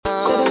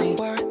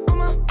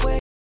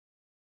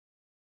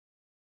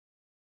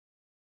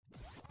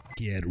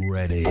Get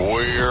ready.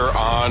 We're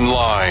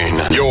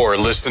online. You're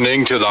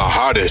listening to the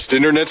hottest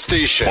internet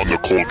station on the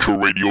Culture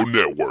Radio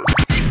Network.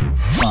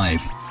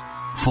 5,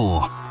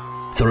 4,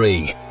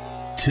 3,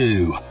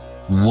 2,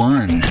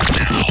 1.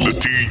 The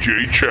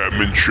DJ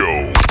Chapman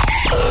Show.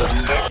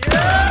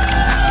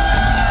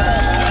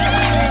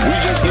 We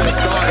just getting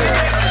started.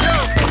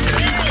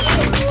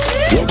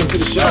 Welcome to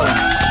the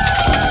show.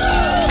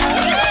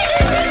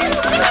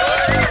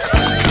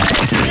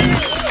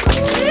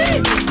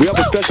 We have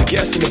a special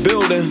guest in the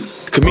building,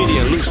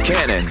 comedian Loose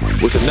Cannon,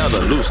 with another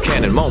Loose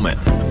Cannon moment.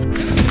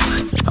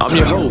 I'm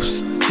your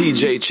host,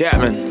 TJ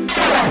Chapman.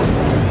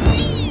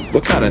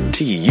 What kind of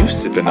tea you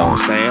sipping on,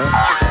 Sam?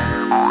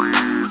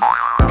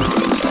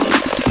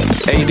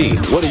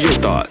 AD, what are your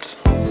thoughts?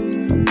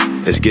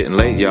 It's getting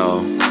late,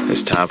 y'all.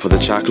 It's time for the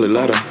chocolate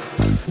letter.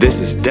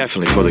 This is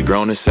definitely for the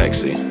grown and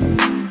sexy.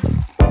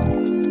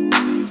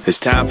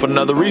 It's time for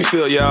another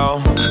refill,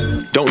 y'all.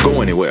 Don't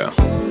go anywhere,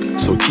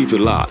 so keep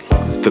it locked.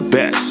 The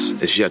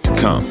best is yet to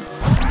come.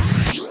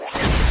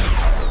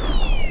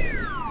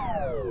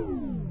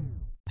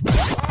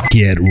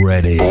 Get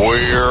ready.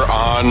 We're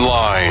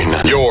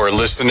online. You're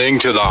listening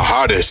to the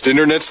hottest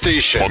internet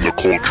station on the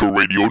Culture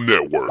Radio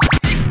Network.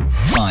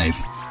 5,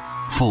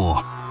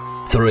 4,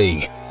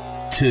 3,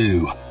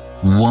 2,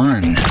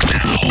 1.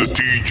 The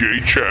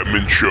DJ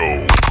Chapman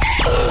Show.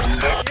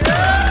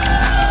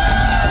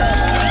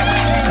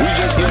 We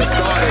just getting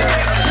started.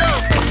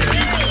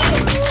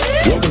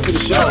 Welcome to the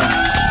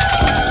show.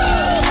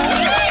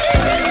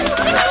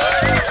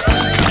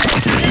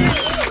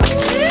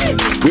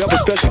 We have a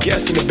special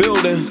guest in the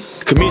building,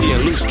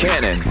 comedian Loose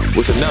Cannon,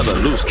 with another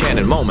Loose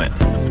Cannon moment.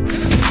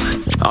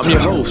 I'm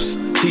your host,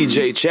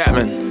 TJ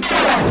Chapman.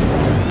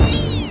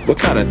 What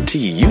kind of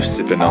tea you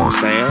sipping on,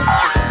 Sam?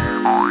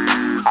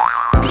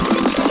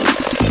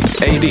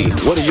 AD,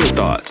 what are your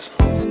thoughts?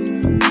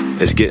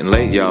 It's getting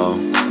late, y'all.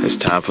 It's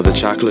time for the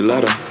chocolate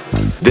letter.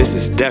 This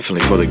is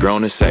definitely for the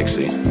grown and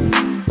sexy.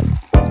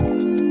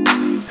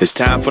 It's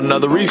time for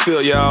another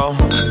refill, y'all.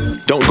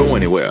 Don't go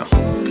anywhere,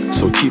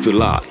 so keep it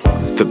locked.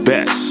 The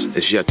best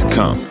is yet to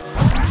come.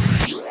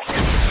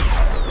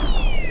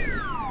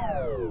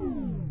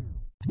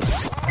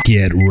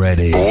 Get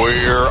ready.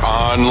 We're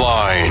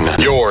online.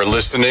 You're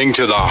listening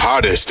to the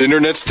hottest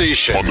internet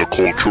station on the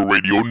Culture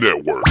Radio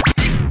Network.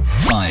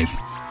 5,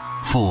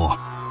 4,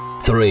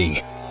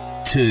 3,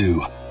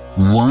 2,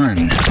 1.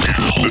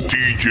 The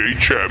DJ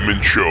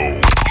Chapman Show.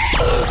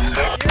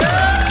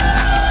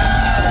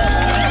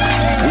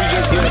 We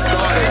just getting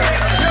started.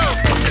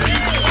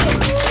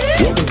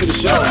 Welcome to the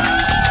show.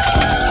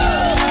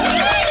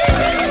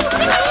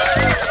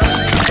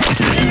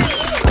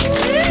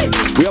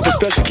 We have a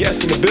special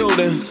guest in the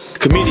building,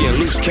 comedian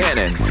Loose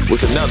Cannon,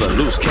 with another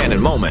Loose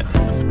Cannon moment.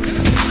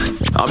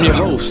 I'm your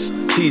host,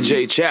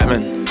 TJ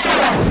Chapman.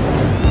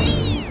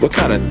 What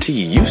kind of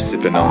tea you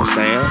sipping on,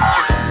 Sam?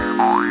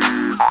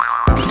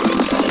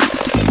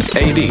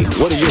 AD,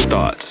 what are your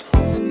thoughts?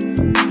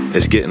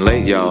 It's getting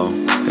late, y'all.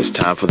 It's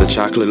time for the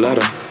chocolate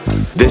letter.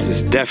 This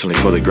is definitely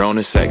for the grown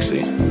and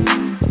sexy.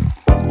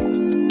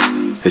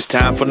 It's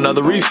time for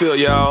another refill,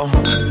 y'all.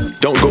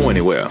 Don't go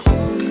anywhere,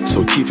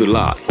 so keep it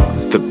locked.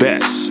 The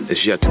best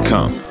is yet to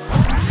come.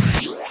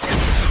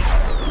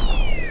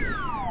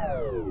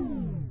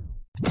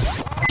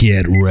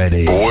 Get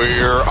ready.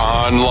 We're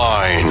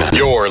online.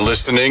 You're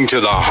listening to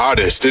the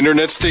hottest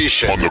internet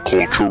station on the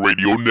Culture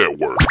Radio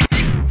Network.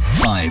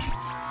 5,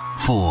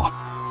 4,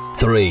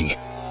 3,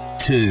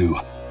 2,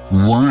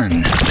 1.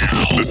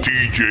 The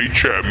DJ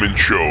Chapman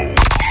Show.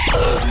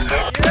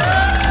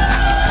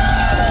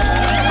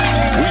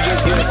 We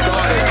just getting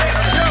started.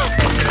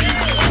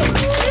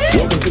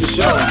 Welcome to the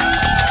show.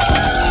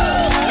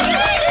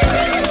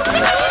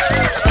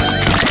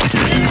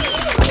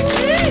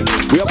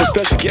 We have a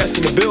special guest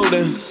in the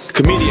building,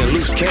 comedian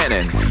Loose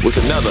Cannon, with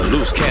another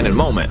Loose Cannon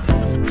moment.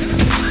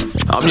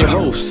 I'm your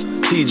host,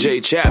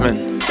 TJ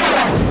Chapman.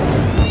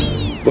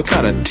 What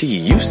kind of tea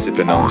you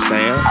sipping on,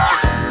 Sam?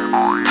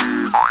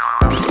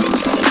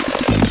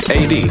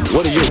 AD,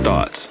 what are your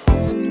thoughts?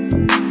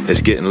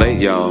 It's getting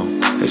late, y'all.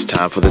 It's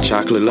time for the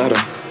chocolate letter.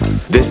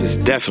 This is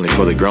definitely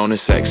for the grown and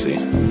sexy.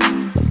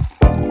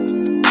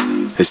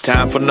 It's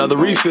time for another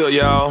refill,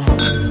 y'all.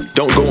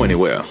 Don't go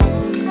anywhere,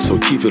 so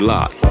keep it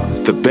locked.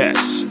 The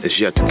best is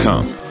yet to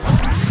come.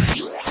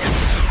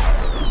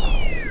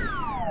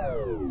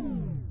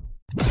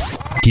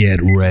 Get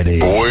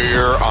ready.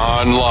 We're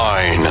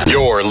online.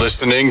 You're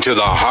listening to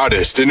the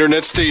hottest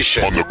internet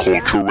station on the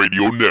Culture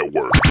Radio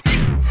Network.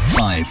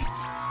 5,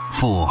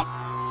 4,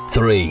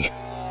 3,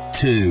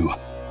 2,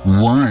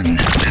 1.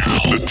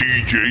 The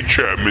DJ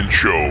Chapman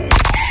Show.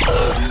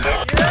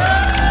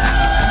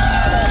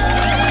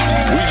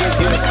 We just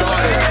getting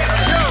started.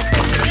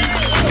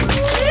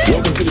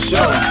 Welcome to the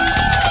show.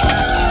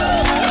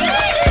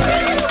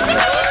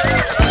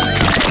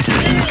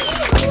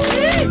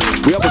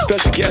 We have a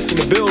special guest in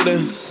the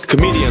building,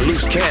 comedian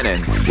Loose Cannon,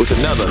 with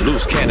another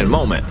Loose Cannon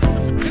moment.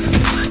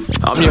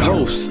 I'm your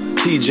host,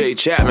 TJ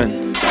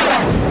Chapman.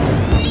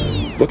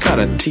 What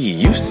kind of tea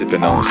you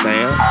sipping on,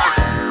 Sam?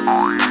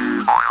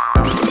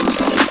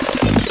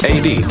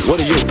 AD, what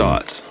are your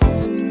thoughts?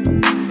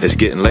 It's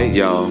getting late,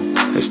 y'all.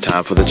 It's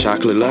time for the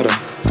chocolate letter.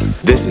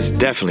 This is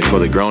definitely for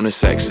the grown and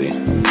sexy.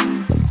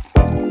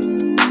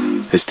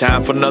 It's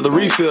time for another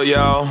refill,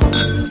 y'all.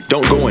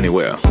 Don't go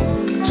anywhere,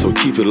 so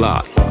keep it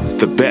locked.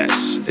 The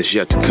best is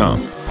yet to come.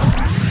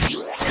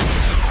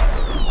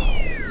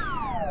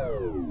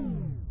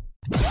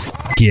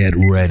 Get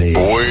ready.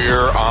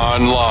 We're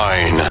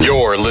online.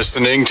 You're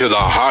listening to the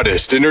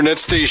hottest internet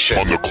station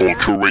on the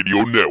Culture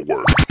Radio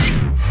Network.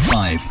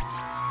 5,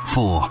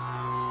 4,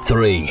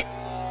 3,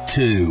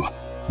 2,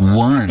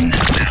 1.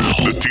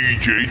 The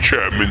TJ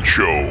Chapman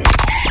Show.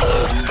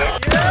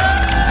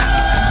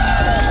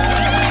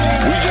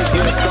 We just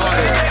getting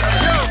started.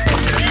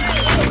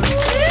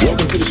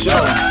 Welcome to the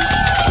show.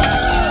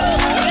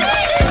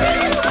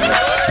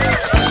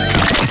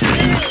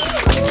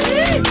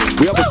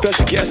 We have a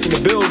special guest in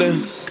the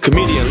building,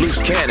 comedian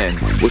Loose Cannon,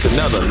 with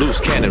another Loose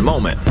Cannon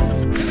moment.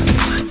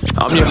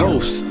 I'm your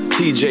host,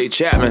 TJ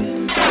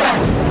Chapman.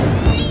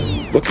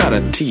 What kind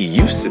of tea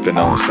you sipping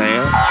on,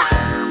 Sam?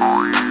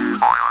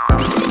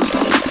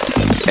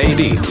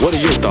 AD, what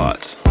are your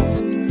thoughts?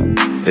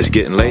 It's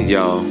getting late,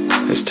 y'all.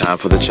 It's time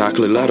for the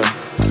chocolate letter.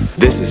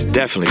 This is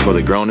definitely for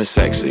the grown and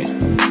sexy.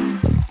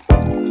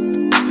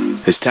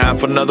 It's time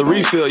for another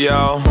refill,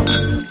 y'all.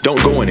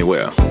 Don't go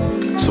anywhere,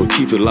 so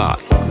keep it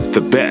locked. The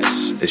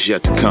best is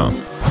yet to come.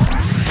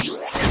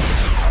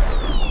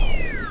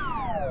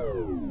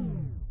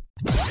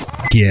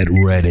 Get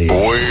ready.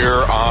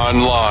 We're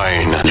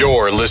online.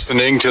 You're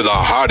listening to the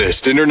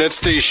hottest internet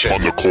station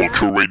on the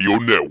Culture Radio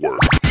Network.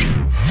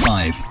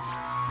 5,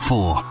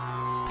 4,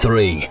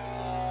 3,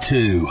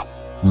 2,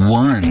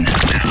 1.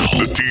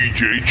 The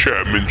TJ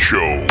Chapman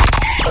Show.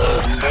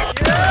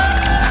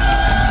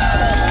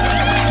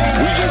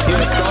 We just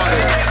getting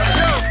started.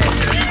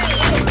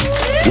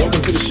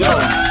 Welcome to the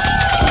show.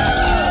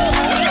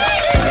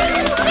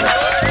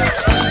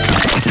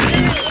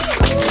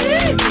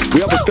 We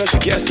have a special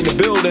guest in the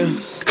building,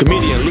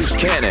 comedian Loose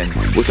Cannon,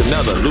 with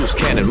another Loose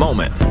Cannon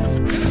moment.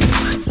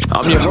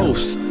 I'm your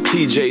host,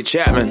 TJ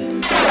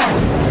Chapman.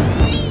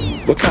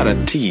 What kind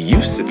of tea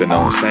you sipping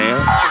on, Sam?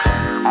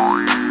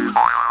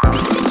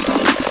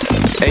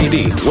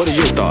 AD, what are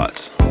your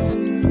thoughts?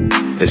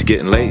 It's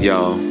getting late,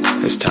 y'all.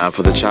 It's time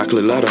for the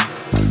chocolate letter.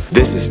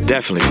 This is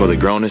definitely for the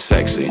grown and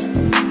sexy.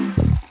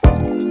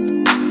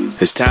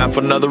 It's time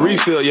for another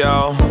refill,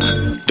 y'all.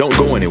 Don't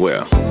go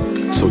anywhere,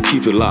 so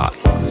keep it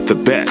locked. The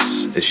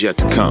best is yet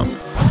to come.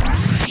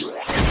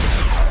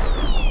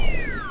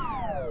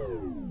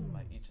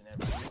 Like each and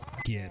every week,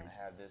 Get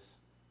I have this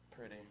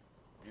pretty,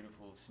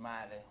 beautiful,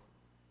 smiley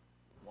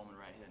woman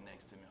right here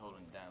next to me,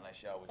 holding it down like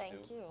she always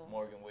Thank do. you.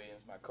 Morgan Williams,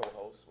 my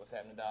co-host. What's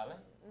happening, darling?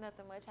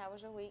 Nothing much. How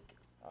was your week?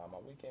 My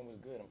weekend was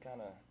good. I'm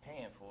kind of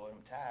paying for it.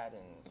 I'm tired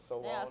and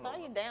so Yeah, I on. saw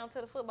you down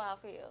to the football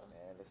field.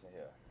 Man, listen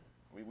here.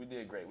 We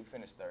did great. We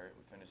finished third.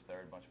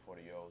 Bunch of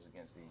 40-years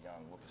against the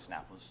young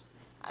whippersnappers.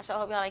 I sure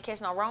hope y'all ain't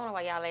catching no Rona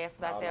while y'all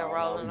asses out there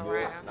rolling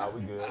around. No,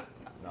 we good.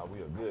 No, we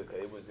are good. Cause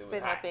it was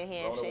Sitting hot. up in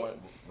here and shit.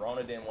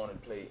 Rona didn't want to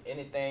play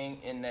anything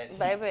in that heat.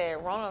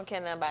 Baby, Rona don't care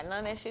nothing about none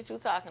of that shit you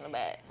talking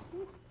about.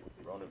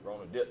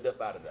 Rona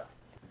dip out of there.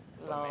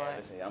 But Lord. man,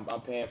 listen,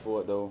 I'm paying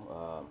for it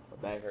though. My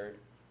back hurt,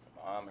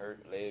 my arm hurt,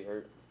 leg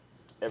hurt,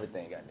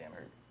 everything goddamn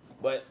hurt.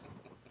 But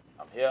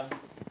I'm here.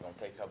 Gonna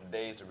take a couple of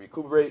days to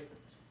recuperate.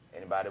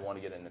 Anybody want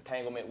to get an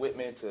entanglement with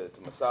me to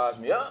massage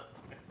me up?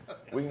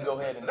 We can go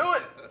ahead and do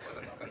it.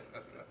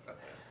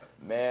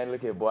 Man,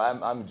 look here, boy.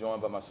 I'm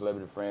joined by my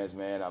celebrity friends,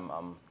 man.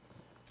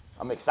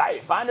 I'm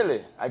excited.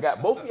 Finally, I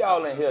got both of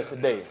y'all in here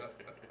today.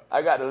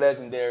 I got the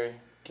legendary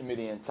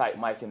comedian Type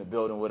Mike in the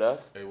building with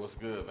us. Hey, what's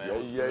good, man? Yeah,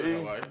 What's yeah, good?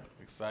 yeah. How are you?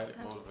 Excited,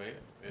 motivated.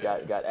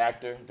 Yeah. Got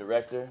actor,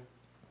 director,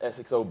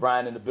 Essex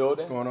O'Brien in the building.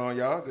 What's going on,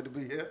 y'all? Good to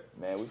be here.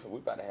 Man, we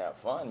about to have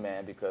fun,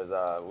 man, because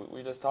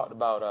we just talked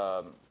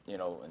about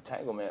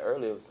entanglement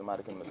earlier.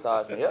 Somebody can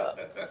massage me up,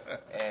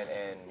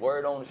 and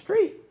word on the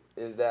street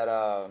is that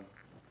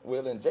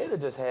Will and Jada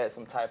just had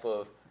some type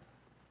of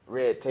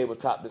red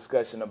tabletop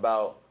discussion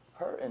about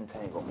her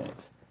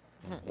entanglement.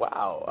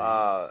 Wow.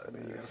 I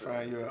mean, you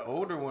find you're an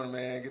older one,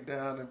 man. Get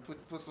down and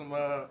put some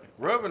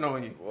rubbing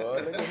on you. Well,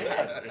 look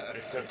at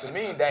that. to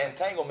me, that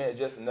entanglement is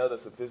just another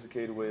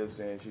sophisticated way of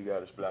saying she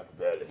got a splacker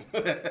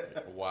belly.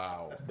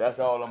 Wow. That's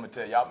all I'm gonna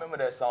tell you. Y'all remember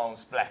that song,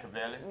 Splacker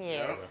Belly?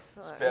 Yes.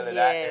 Spell it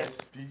Yes. out.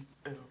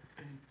 S-P-L-A-C.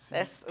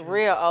 That's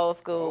real old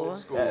school. Old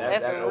school.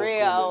 That's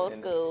real old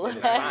school. in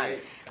its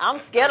finest. I'm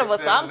scared of a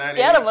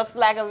 97,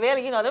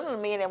 splackavilla. You know, them are the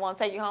men that want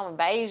to take you home and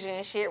bathe you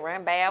and shit,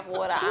 run bath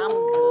water. I'm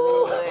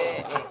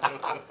good.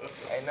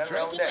 Ain't nothing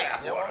wrong with that.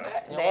 You don't want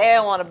that? You They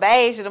don't want to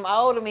bathe you. Them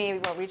older men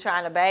gonna be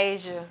trying to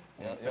bathe you.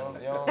 don't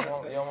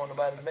want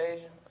nobody to bathe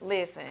you?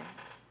 Listen,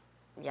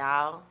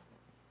 y'all.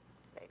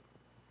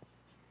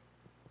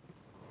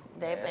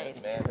 They bathe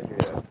you. Man, look at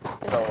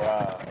that.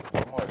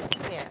 So, Morgan,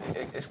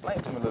 Yeah.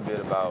 explain to me a little bit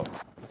about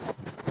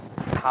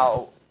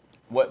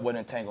what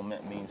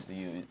entanglement means to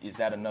you. Is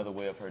that another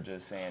way of her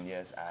just saying,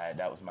 yes,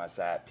 that was my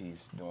side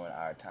piece during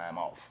our time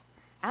off?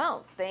 I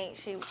don't think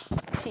she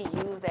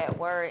used that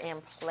word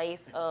in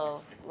place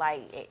of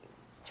like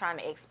trying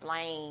to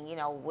explain, you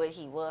know, what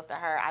he was to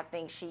her. I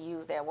think she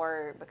used that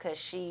word because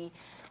she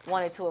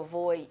wanted to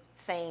avoid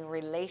saying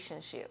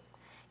relationship.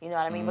 You know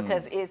what I mean?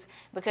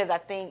 Because I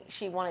think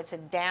she wanted to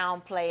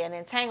downplay. An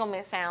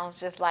entanglement sounds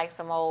just like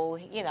some old,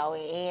 you know,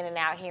 in and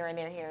out, here and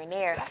there, here and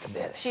there.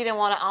 She didn't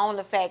want to own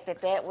the fact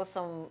that was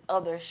some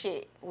other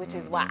shit, which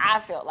is why I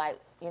felt like,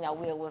 you know,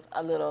 Will was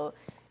a little.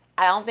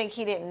 I don't think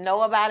he didn't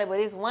know about it, but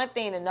it's one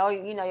thing to know,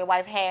 you know, your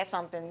wife had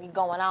something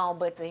going on,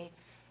 but to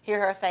hear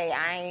her say,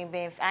 I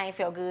ain't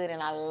feel good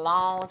in a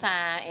long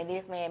time, and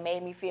this man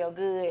made me feel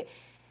good.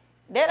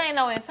 That ain't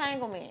no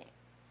entanglement.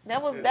 That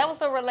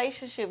was a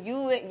relationship.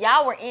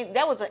 Y'all were in.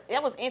 That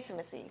was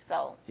intimacy.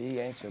 So he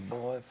ain't your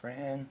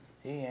boyfriend.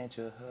 He ain't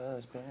your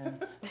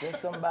husband. Just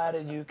somebody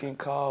you can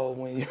call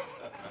when you.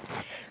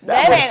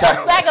 that ain't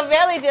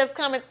Flaccavelli just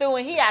coming through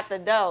and he out the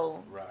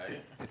door.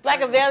 Right.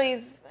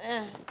 Flaccavelli's.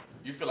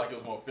 You feel like there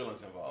was more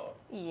feelings involved?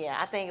 Yeah,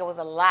 I think it was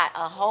a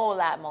whole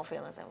lot more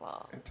feelings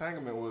involved.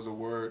 Entanglement was a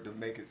word to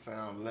make it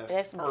sound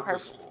less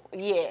purposeful.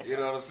 Yes. You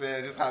know what I'm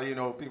saying? Just how, you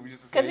know, people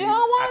used to say,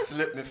 I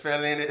slipped and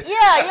fell in it.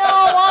 Yeah,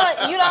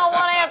 you don't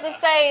want to have to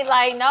say,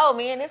 like, no,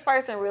 me and this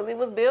person really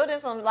was building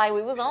some, like,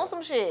 we was on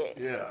some shit.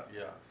 Yeah.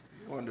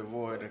 You wanted to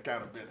avoid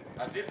accountability.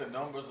 I did the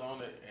numbers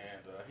on it,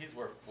 and he's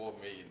worth $4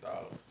 million.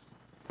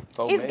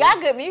 He's got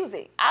good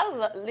music.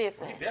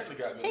 Listen. He definitely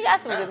got good music. He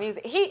got some good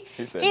music.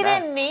 He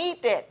didn't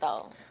need that,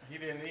 though. He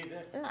didn't need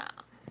that?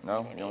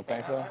 No, you don't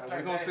think so?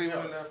 We're going to see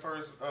him in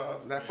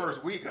that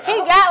first week. He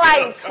got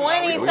like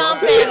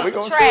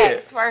 20-something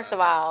tracks, first of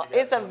all.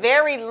 It's a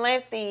very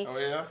lengthy. Oh,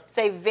 yeah?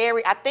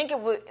 I think it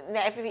would,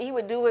 if he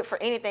would do it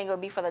for anything, it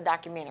would be for the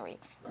documentary,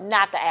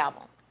 not the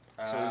album.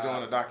 So he's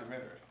doing a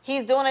documentary?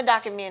 He's doing a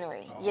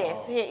documentary,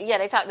 yes.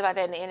 They talked about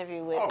that in the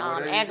interview with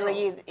Angela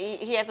Yee.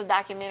 He has a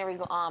documentary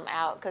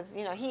out because,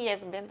 you know, he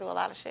hasn't been through a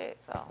lot of shit,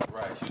 so.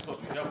 Right, she was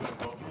supposed to be helping him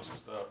go through some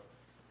stuff,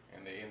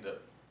 and they end up.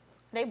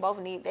 They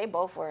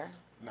both were.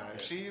 Now,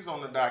 if she's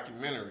on the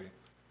documentary,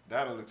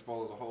 that'll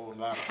expose a whole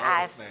lot of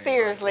I things.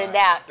 Seriously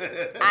doubt.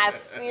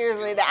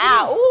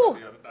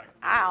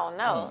 I don't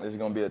know. This is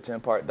gonna be a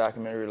 10-part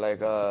documentary like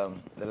The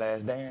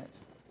Last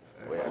Dance,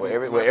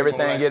 where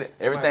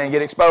everything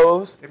get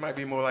exposed. It might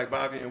be more like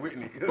Bobby and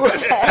Whitney.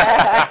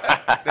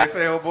 They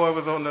say old boy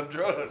was on them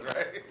drugs,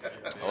 right?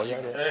 Oh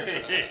yeah,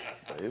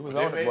 he was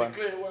They on made it, boy. it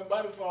clear it wasn't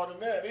Bobby fault in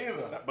that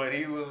either. But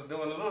he was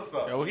doing a little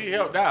something. Well, he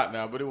helped out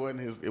now, but it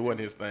wasn't his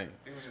thing.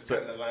 He was just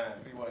cutting the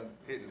lines. He wasn't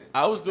hitting it.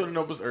 I was doing the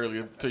numbers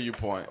earlier, to your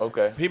point.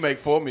 Okay. He make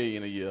 $4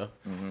 million a year.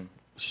 Mm-hmm.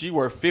 She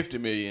worth $50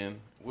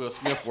 million. Will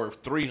Smith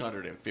worth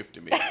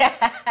 $350 million.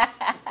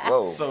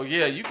 Whoa. So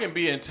yeah, you can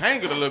be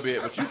entangled a little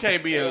bit, but you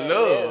can't be in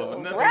love.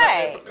 Nothing like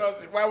that,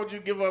 because why would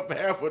you give up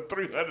half of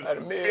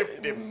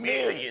 $350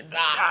 million?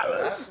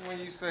 That's when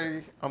you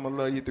say, I'm going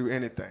to love you through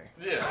anything.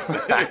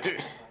 Yeah.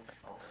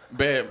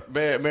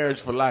 Bad marriage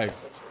for life.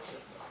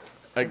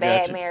 I got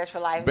Bad you. marriage for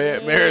life.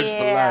 Bad marriage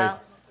for life.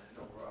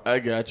 I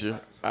got you.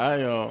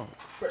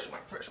 Fresh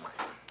mic.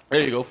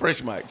 There you go,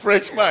 fresh mic.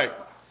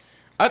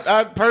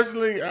 I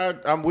personally,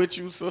 I'm with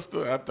you,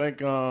 sister. I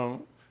think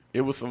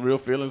it was some real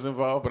feelings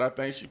involved, but I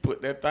think she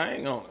put that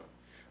thing on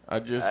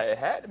it. It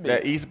had to be.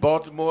 That East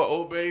Baltimore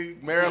Obey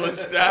Maryland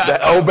style.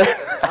 That Obey.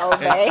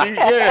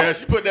 And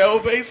she put that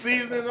Obey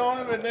seasoning on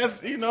him, and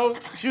that's, you know,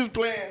 she was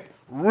playing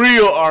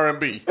real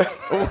R&B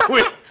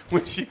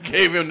when she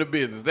gave him the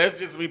business. That's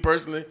just me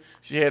personally.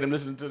 She had him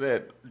listen to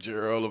that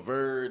Gerald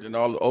Levert and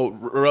all the old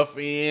Rough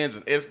Ends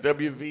and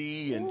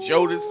SWV and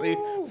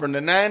Jodeci from the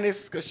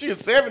 90s, because she a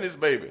 70s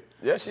baby.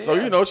 Yeah, she So,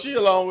 is. you know, she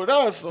along with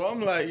us. So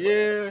I'm like,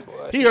 yeah.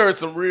 He heard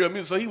some real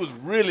music, so he was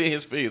really in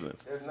his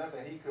feelings. There's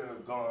nothing he could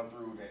have gone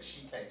through that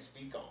she can't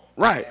speak on.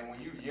 Right. And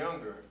when you're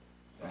younger,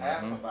 to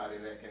have somebody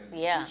that can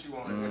Yeah. get you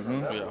on a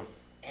different level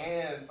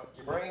and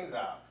your brains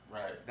out.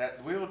 Right.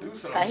 That will do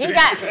something. Cause he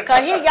got some.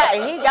 Oh, He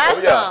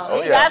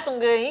yeah. got some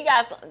good. He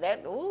got some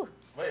that. Ooh.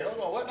 Wait, hold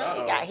on. What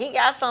now? He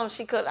got some.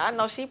 She could. I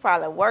know she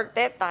probably worked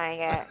that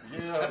thing out.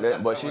 Yeah.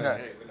 But she not.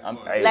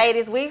 Hey,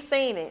 Ladies, we've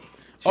seen it.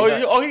 He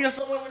got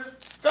someone with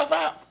his stuff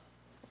out?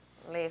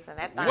 Listen,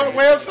 that thing. What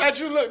website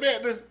you looked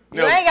at?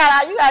 You ain't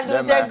got. You gotta do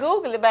That just man.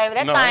 Google it, baby.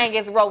 That No. thing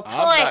is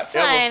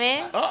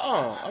tiny.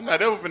 I'm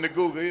not ever finna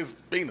Google his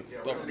penis.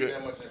 Something good.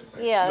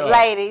 Yeah, No.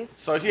 ladies.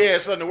 So she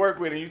had something to work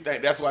with, and you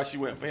think that's why she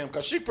went for him?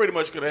 Because she pretty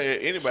much could have had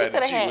She anybody could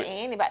have to cheat had with.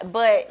 anybody,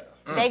 but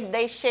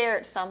they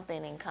shared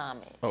something in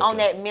common on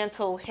that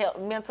mental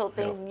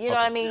thing. You know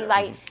what I mean?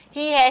 Like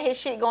he had his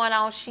shit going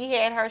on, she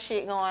had her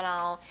shit going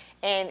on,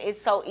 and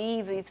it's so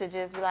easy to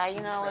just be like,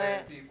 you know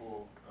Sad what?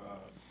 people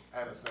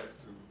having sex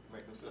to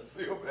make themselves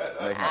feel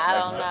better. I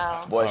don't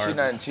know. boy, she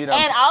done.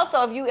 And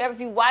also, if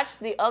you watch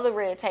the other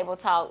Red Table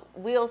Talk,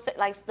 Will say,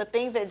 like the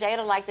things that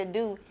Jada like to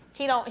do,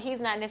 he's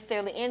not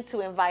necessarily into,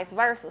 and vice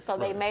versa. So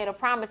they made a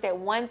promise that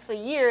once a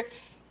year,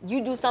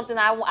 you do something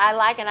I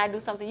like and I do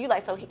something you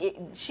like. So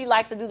she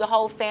likes to do the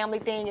whole family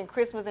thing and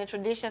Christmas and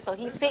tradition. So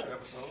he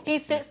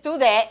sits through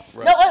that.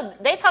 Right. No,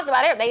 they talked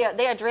about everything.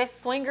 They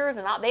addressed swingers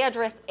and all. They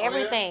addressed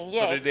everything. So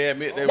Yes. did they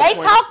admit they They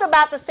were talked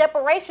about the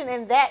separation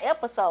in that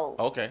episode.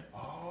 Okay.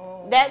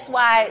 that's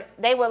why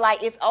they were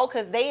like, it's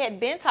because they had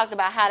been talked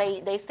about how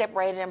they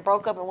separated and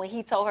broke up, and when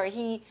he told her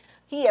he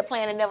had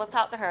planned to never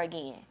talk to her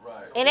again.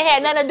 Right. And it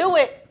had nothing to do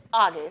with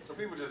August. So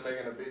people just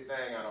making a big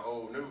thing out of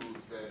old news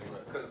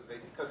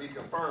because she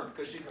confirmed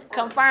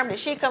Confirmed it.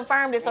 She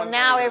confirmed it. So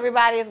now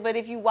everybody is. But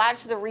if you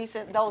watch the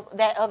recent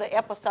that other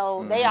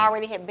episode, they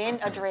already had been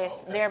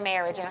addressed their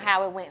marriage and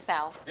how it went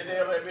south. Did they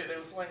ever admit they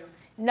were swingers?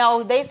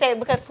 No, they said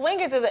because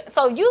swingers is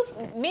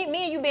me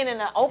and you being in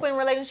an open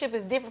relationship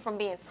is different from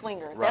being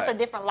swingers. Right. That's a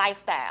different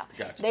lifestyle.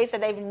 Gotcha. They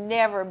said they've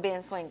never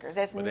been swingers.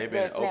 That's But they've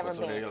been never open,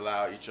 so been. they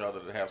allow each other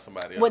to have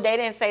somebody else. Well, they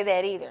didn't say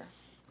that either.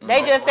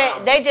 They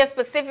just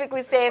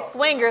specifically said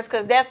swingers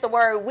because that's the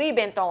word we've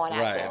been throwing out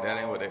Right, there. that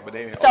ain't what they. But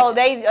they didn't. So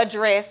they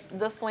addressed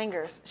the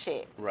swingers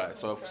shit. Right.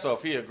 So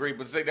if he agreed,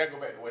 but see, that go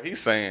back to what he's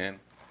saying.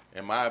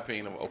 In my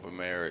opinion of open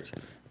marriage,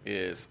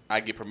 is I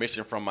get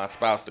permission from my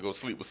spouse to go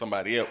sleep with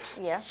somebody else.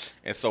 Yeah.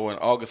 And so when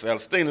August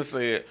Alstina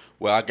said,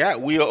 "Well, I got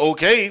Will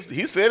okay,"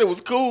 he said it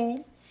was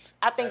cool.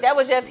 I think that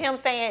was just him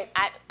saying,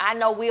 I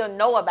know we'll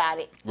know about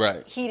it.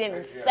 Right. He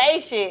didn't say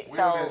shit, We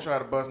so. didn't try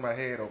to buzz my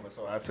head open,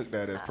 so I took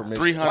that as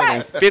permission.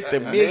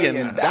 $350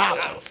 million.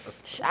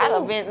 I'd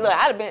have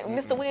been,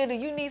 Mr. Will, do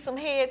you need some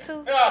head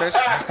too? Because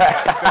in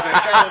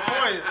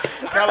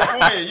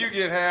California, you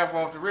get half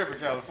off the rip in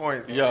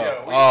California. So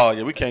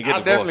Yeah. We can't get I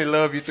divorced. definitely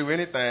love you through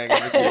anything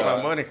if you keep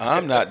my money.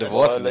 I'm not Well,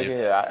 divorcing look you.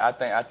 here. I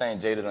think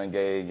Jada done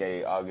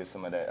gave August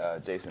some of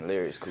that Jason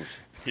Lyrics coochie.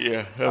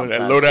 Yeah, trying that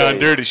to low tell down you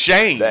dirty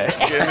shame. that-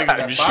 Yeah, niggas some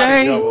Body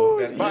shame. double,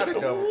 that body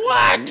double.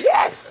 What?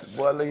 Yes.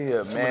 Boy, look here,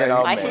 of man. that-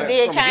 Oh, Like she man.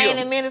 did From Kane Gil.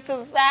 and Menace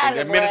to Society.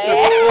 That boy. minute to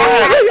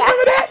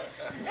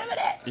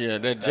Yeah,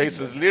 that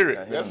Jason's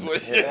lyric. That's what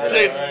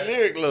Jason's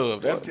lyric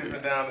love. That's That's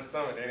kissing down the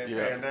stomach. They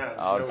didn't pan down.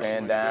 All You know the what she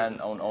pan would down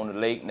on the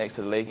lake, next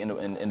to the lake, in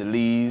the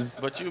leaves.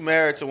 But you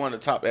married to one of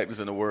the top actors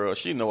in the world.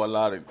 She know a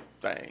lot of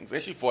things.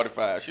 And she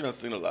 45. She done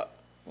seen a lot.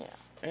 Yeah.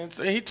 And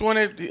so he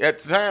 20, at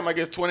the time, I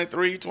guess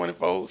 23,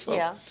 24. So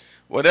Yeah.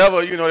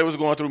 whatever, they was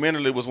going through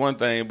mentally was one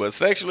thing. But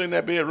sexually in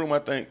that bedroom, I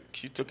think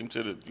she took him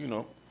to the,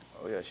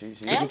 Oh yeah, she. And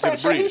I'm him to pretty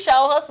the sure he bridge.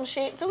 showed her some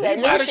shit too. He That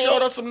new might have shit.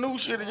 showed us some new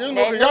shit. That Cause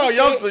new y'all shit.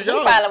 youngsters, He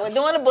y'all. probably was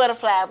doing the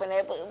butterfly in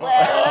that.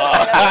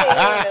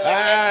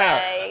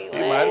 He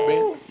might have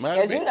been. Might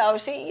have Because been.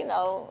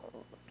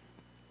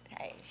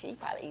 hey, she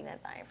probably eating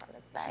that thing from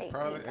the thing.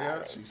 Probably, yeah,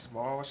 she's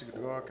small. She can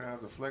do all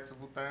kinds of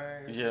flexible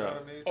things. You Yeah. know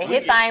what I mean? And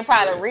his thing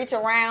probably reach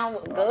around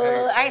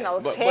good. Ain't no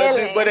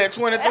telling. But at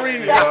 23,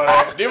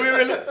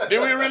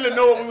 did we really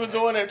know what we was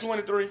doing at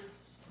 23?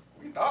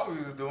 We thought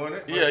we was doing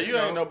it. But Yeah, you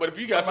ain't know. But if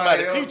you got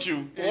somebody to teach you,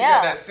 You Yeah.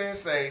 got that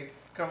sensei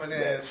coming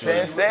in.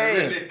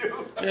 sensei. Really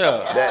do.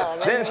 yeah, That Oh,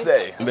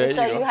 sensei. Let There me you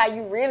show go. you how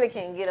you really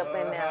can get up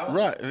in there.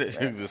 right.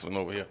 This one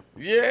over here.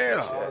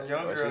 Yeah. All the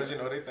young girls,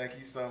 they think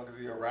he's something because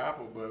he's a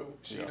rapper, but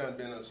she done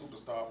been a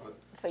superstar for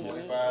For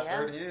 25, years,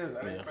 30 years.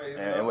 I ain't phased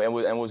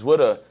And was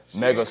with a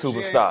mega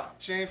superstar.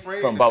 She ain't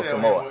afraid from to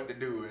Baltimore. tell him what to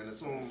do and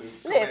assume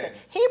the Listen, command.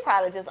 he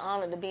probably just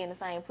honored to be in the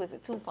same pussy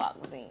Tupac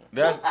was in.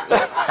 That's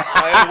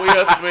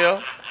Will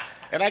Smith.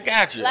 And I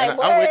got you. Like, And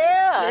boy, I'm with you.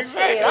 yeah,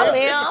 Exactly. shit, I'm It's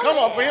a in. come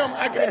on for him.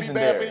 I can't be bad for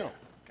Legendary. him.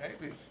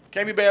 Can't be.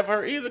 Can't be bad for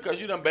her either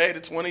because you done bagged a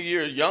 20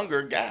 years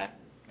younger guy.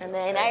 And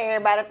then now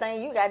everybody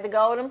think you got the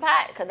golden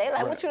pot because they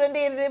like, what you done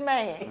did to this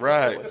man?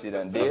 Right. She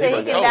done He said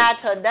he did. can die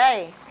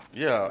today.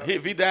 Yeah.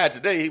 If he died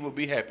today, he would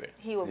be happy.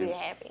 He will be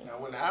happy. Now,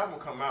 when the album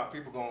come out,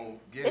 people gonna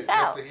get It's it just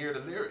out. to hear the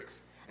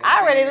lyrics. And I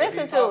see already if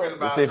listened he's to talking it.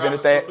 about See if dropping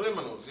anything-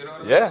 subliminals, you know what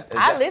I mean? Yeah.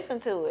 I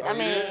listened to it. Oh, I you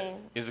mean, did?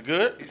 Is it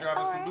good? He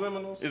dropping Alright.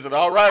 subliminals? Is it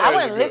all right? I or is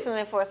wasn't it good?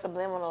 listening for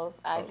subliminals.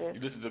 You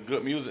listen to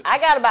good music? I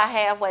got about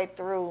halfway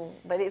through,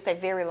 but it's a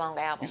very long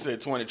album. You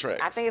said 20 tracks.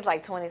 I think it's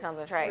like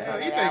 20-something tracks. So on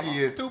you that think album. he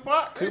is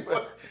Tupac? Hey, he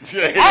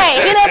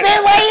done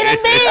been where he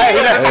done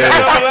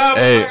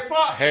been.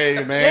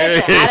 Hey,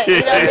 man. Listen,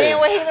 he done been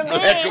where he done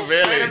been.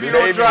 Machiavelli. If you Do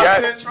don't they drop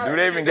 10 even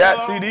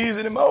tracks, got you get CDs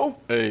anymore?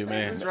 Hey,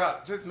 man.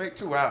 Just make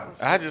 2 albums.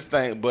 I just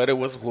think Buddy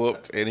was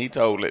whooped, and he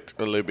told it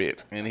a little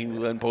bit, and he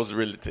wasn't supposed to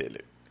really tell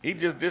it. He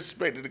just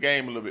disrespected the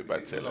game a little bit by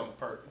He was telling on it.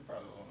 perk. He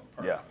probably was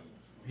on Yeah. purpose.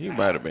 He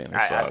might have been.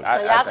 I- So y'all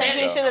I think he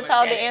think so. should have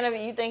told the interview?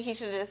 You think he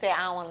should have just said,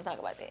 I don't want to talk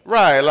about that?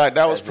 Right, like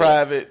that was That's it.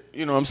 private.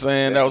 You know what I'm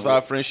saying? That was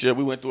our friendship.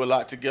 We went through a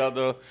lot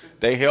together.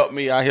 They helped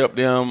me. I helped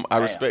them. I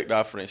Damn. respect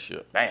our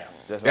friendship. Damn.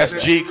 Just That's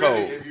like G If you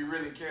really- code. If you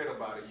really cared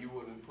about it, you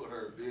wouldn't put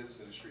her business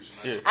in the streets.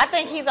 Yeah. I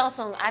think he's on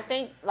some, I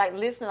think, like,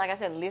 listening, like I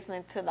said,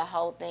 listening to the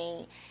whole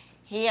thing,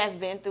 he has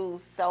been through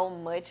so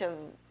much of,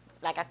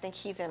 like, I think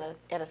he's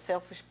at a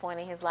selfish point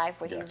in his life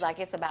where he's Gotcha. like,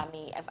 it's about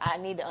me. If I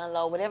need to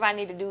unload, whatever I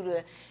need to do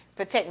to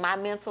protect my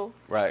mental,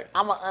 Right.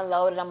 I'm going to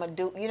unload it, I'm going to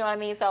do, you know what I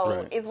mean? So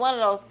Right. it's one of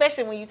those,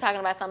 especially when you're talking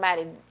about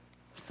somebody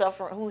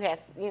suffering, who has,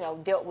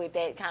 dealt with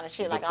that kind of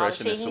shit, like all the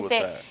Depression shit and he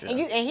suicide, said.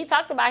 yeah. And he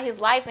talked about his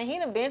life, and he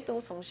done been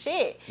through some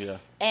shit. Yeah.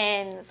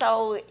 And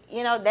so,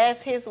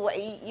 that's his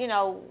way.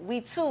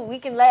 We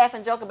can laugh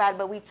and joke about it,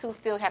 but we too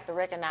still have to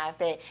recognize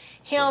that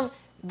him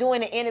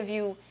doing the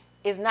interview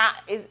is not,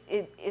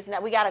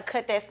 we got to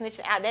cut that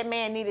snitching out. That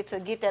man needed to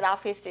get that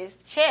off his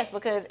chest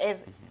because as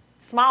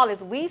small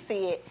as we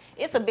see it,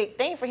 it's a big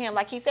thing for him.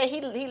 Like he said,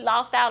 he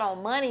lost out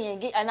on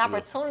money and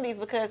opportunities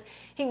because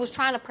he was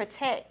trying to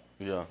protect.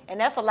 Yeah. And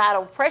that's a lot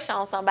of pressure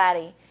on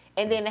somebody.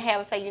 And then to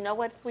have him say, you know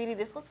what, sweetie,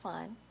 this was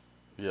fun,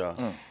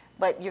 Yeah.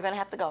 but you're gonna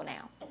have to go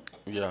now.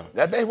 Yeah.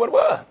 That's what it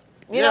was.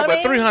 You know Yeah, what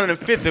I but mean?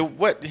 350.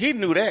 What he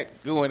knew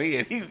that going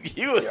in. He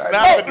was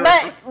not.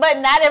 But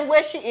not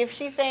if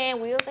she's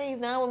saying Will say he's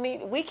done with me.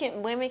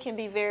 Women can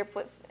be very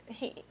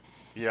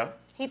Yeah.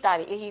 He thought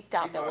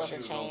that was she a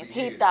was gonna chance. be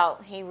He his.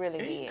 thought he really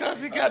did.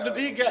 Because he got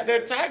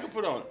that tiger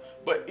put on it.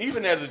 But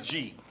even as a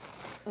G,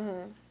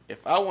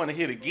 if I want to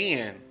hit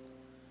again,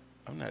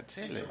 I'm not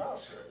telling.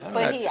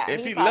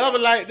 If he love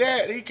it like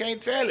that, he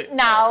can't tell it.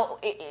 No,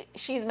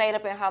 she's made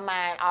up in her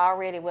mind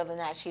already whether or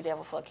not she'd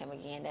ever fuck him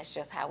again. That's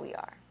just how we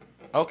are.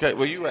 Okay,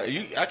 well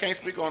I can't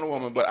speak on a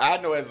woman, but I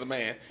know as a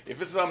man, if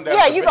it's something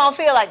that you gonna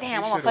feel like,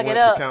 damn, I'm gonna fuck it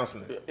up.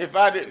 Counseling. If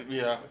I didn't, He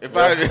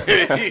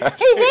did.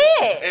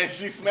 and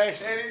she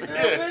smashed And he it.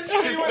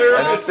 still He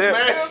smashed still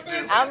smashed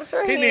it. I'm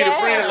sure He he need a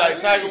friend has.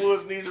 like Tiger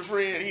Woods needs a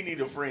friend. He need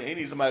a friend. He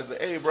needs somebody to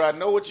say, "Hey, bro, I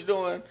know what you're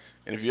doing,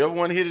 and if you ever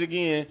want to hit it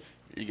again,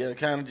 you gotta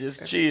kind of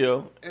just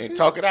chill and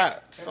talk it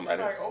out." If you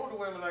Somebody. like older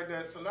women like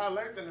that, so now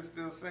Lathan is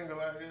still single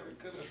out here. We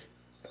could have.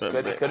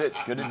 Could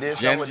have did Jen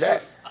something with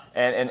that. Jackson.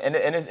 And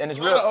it's A lot of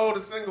real. older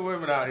single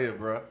women out here,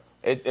 bro.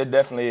 It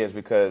definitely is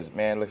because,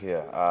 man, look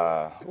here.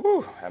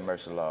 Have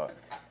mercy, Lord.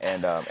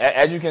 And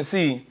as you can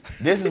see,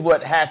 this is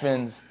what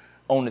happens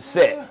on the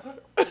set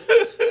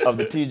of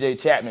the TJ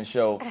Chapman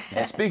Show.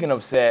 And speaking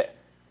of set,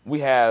 we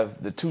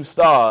have the two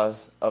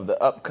stars of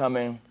the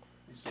upcoming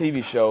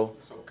TV show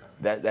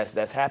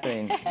that's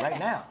happening right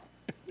now,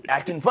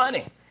 acting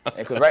funny.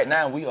 Because right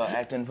now we are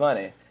acting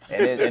funny.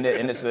 And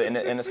it's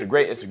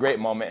a great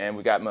moment, and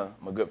we got my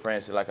good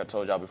friends, like I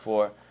told y'all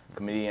before,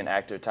 comedian,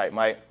 actor, Type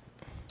Mike,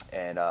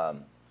 and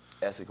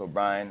Essex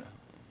O'Brien,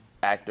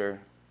 actor,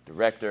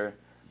 director.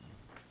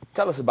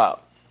 Tell us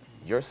about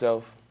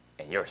yourself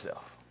and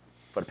yourself,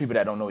 for the people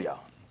that don't know y'all,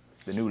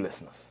 the new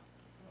listeners.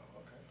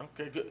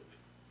 Okay, good.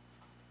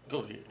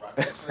 Go ahead.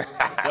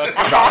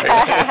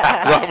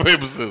 Rock,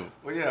 paper, scissors.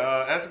 Well,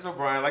 yeah, Essex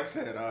O'Brien, like I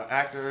said,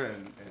 actor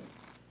and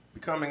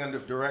becoming a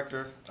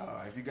director.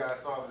 If you guys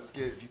saw the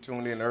skit, if you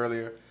tuned in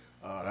earlier,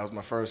 that was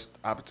my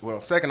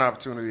second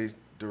opportunity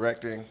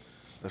directing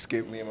the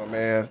skit. Me and my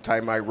man,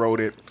 Ty Mike, wrote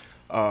it.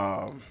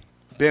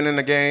 Been in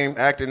the game,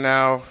 acting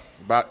now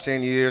about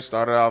 10 years.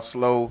 Started out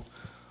slow,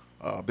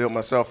 built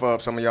myself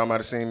up. Some of y'all might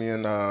have seen me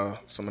in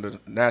some of the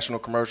national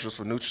commercials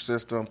for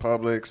Nutrisystem,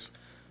 Publix,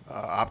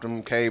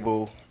 Optimum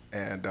Cable,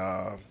 and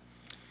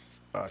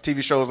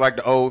TV shows like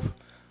The Oath.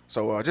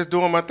 So just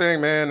doing my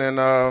thing, man, and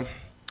I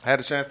had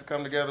a chance to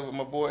come together with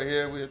my boy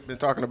here. We've been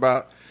talking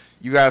about,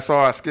 you guys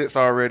saw our skits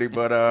already,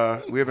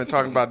 but we've been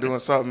talking about doing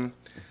something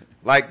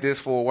like this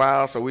for a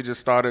while, so we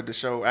just started the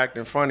show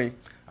Acting Funny.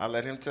 I'll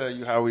let him tell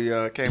you how we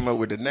came up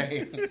with the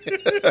name.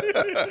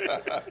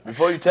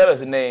 Before you tell us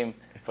the name,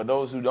 for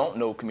those who don't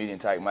know comedian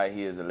Type Mike,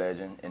 he is a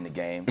legend in the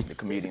game, the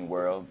comedian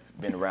world,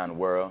 been around the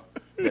world,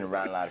 been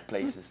around a lot of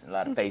places, a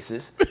lot of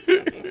faces.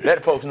 Let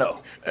the folks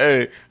know.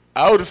 Hey,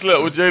 I would have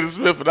slept with Jada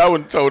Smith and I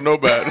wouldn't have told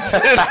nobody.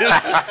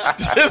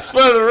 just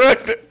for the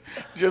record.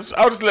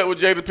 I would have slept with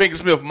Jada Pinkett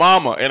Smith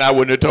mama and I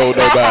wouldn't have told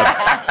nobody.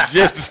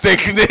 Just to stay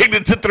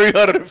connected to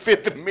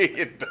 $350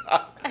 million.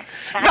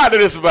 Not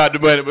that it's about the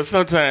money, but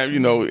sometimes,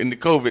 in the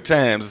COVID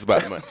times, it's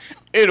about the money.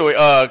 Anyway,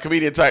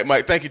 comedian Type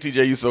Mike, thank you,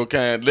 TJ. You so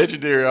kind.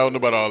 Legendary, I don't know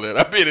about all that.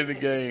 I've been in the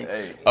game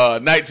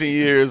 19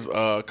 years,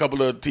 a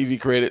couple of TV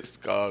credits,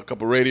 a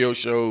couple of radio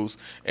shows,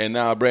 and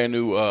now a brand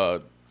new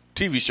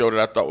TV show that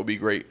I thought would be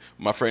great.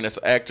 My friend that's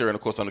an actor, and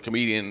of course I'm a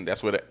comedian.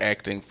 That's where the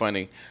acting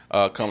funny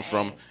comes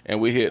from. And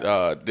we hit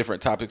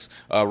different topics.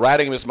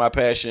 Writing is my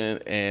passion,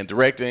 and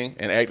directing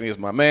and acting is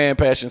my man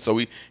passion. So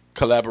we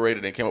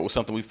collaborated and came up with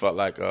something we felt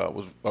like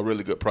was a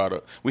really good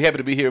product. We happy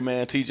to be here,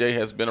 man. TJ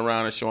has been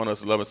around and showing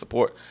us love and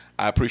support.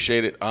 I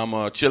appreciate it.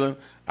 I'm chilling.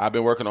 I've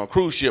been working on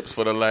cruise ships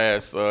for the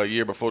last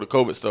year before the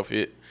COVID stuff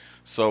hit.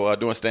 So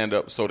doing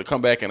stand-up. So to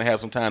come back and have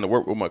some time to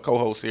work with my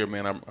co-host here,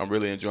 man, I'm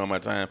really enjoying my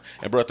time.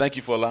 And, bro, thank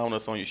you for allowing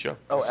us on your show.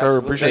 Oh, sir,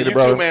 appreciate it,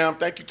 brother.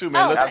 Thank you, too,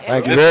 man.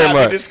 Thank you very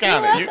much.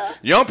 Discounted.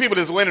 Young people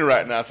is winning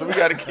right now, so we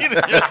got to get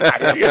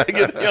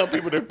the young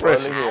people the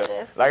impression.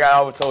 Like I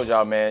always told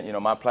y'all,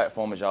 man, my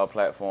platform is y'all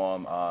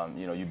platform.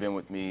 You've been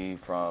with me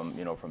from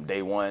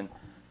day one,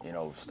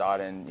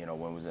 starting,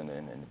 when we was in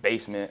the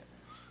basement,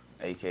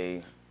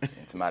 a.k.a.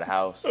 into my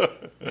house.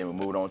 Then we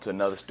moved on to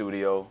another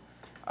studio.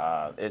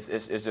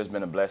 It's just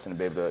been a blessing to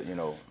be able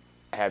to,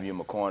 have you in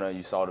my corner.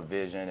 You saw the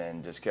vision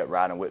and just kept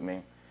riding with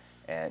me.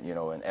 And,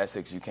 in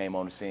Essex, you came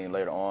on the scene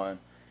later on.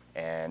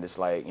 And it's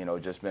like,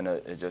 it's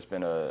just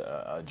been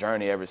a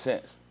journey ever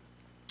since.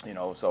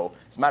 So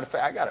as a matter of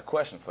fact, I got a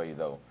question for you,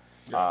 though.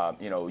 Yeah.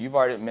 You've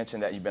already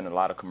mentioned that you've been in a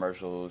lot of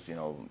commercials,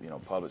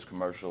 Publix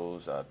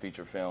commercials,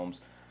 feature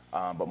films.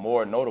 But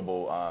more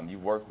notable, you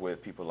work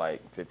with people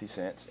like 50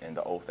 Cent and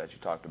The Oath that you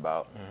talked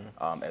about,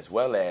 as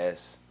well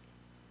as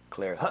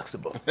Claire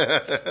Huxtable.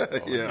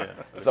 Yeah.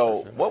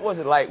 So what was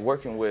it like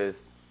working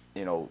with,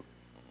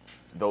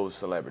 those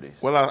celebrities?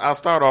 Well, I'll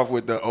start off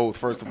with The Oath,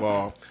 first of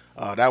all.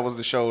 That was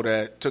the show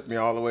that took me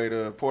all the way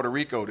to Puerto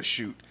Rico to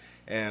shoot.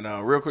 And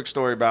real quick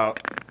story about,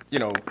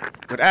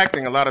 with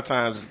acting, a lot of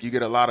times you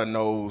get a lot of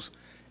no's.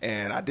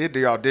 And I did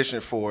the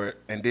audition for it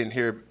and didn't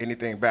hear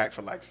anything back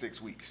for like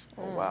 6 weeks.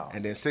 Oh, wow.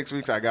 And then 6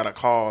 weeks I got a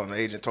call and the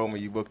agent told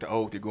me, you booked The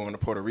Oath, you're going to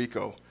Puerto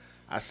Rico.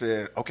 I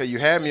said, okay, you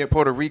had me in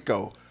Puerto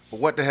Rico, but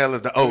what the hell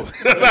is The Oath?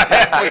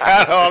 I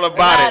forgot all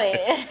about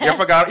it.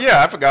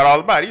 I forgot all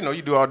about it.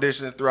 You do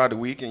auditions throughout the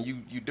week and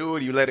you do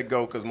it, you let it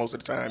go because most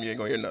of the time you ain't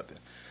going to hear nothing.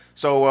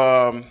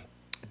 So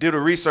did a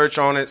research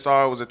on it,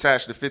 saw it was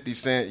attached to 50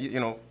 Cent.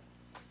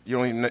 You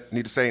don't even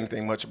need to say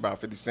anything much about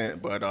 50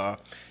 Cent, but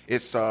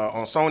it's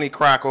on Sony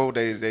Crackle.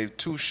 They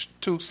two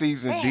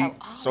seasons deep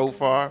so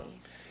far,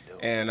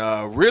 and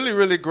really,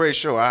 really great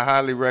show. I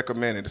highly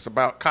recommend it. It's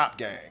about cop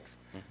gangs.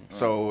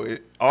 So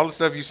all the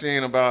stuff you've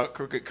seen about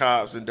crooked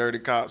cops and dirty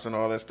cops and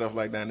all that stuff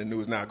like that in the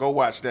news now, go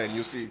watch that and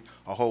you'll see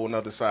a whole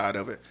nother side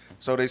of it.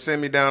 So they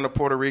sent me down to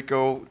Puerto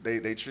Rico.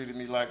 They treated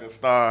me like a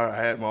star. I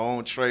had my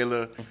own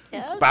trailer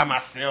by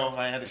myself.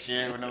 I had to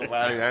share it with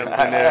nobody. I was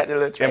in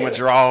there in my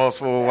drawers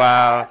for a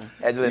while.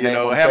 Had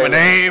my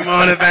name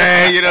on the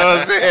thing, you know what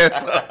I'm saying?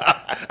 So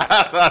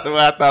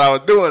I thought I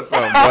was doing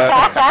something.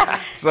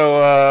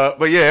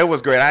 But yeah, it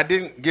was great. I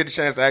didn't get a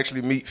chance to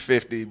actually meet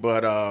 50,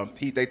 but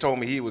they told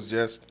me he was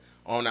just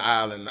on the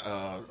island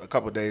a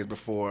couple of days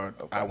before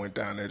I went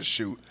down there to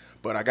shoot.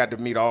 But I got to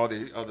meet all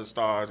the other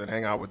stars and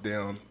hang out with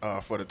them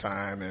for the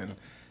time, and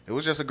it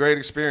was just a great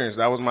experience.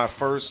 That was my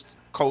first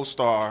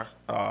co-star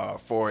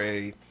for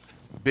a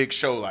big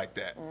show like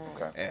that.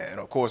 Okay. And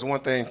of course,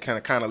 one thing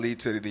kind of lead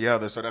to the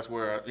other. So that's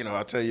where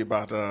I'll tell you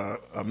about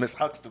Miss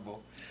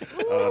Huxtable.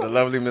 The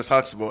lovely Miss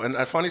Huxtable. And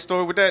a funny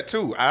story with that,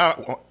 too.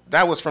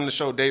 That was from the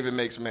show David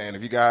Makes Man,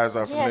 if you guys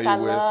are familiar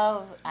with.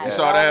 I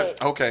saw love that?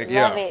 It. Okay,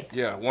 love it.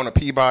 Yeah, won a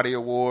Peabody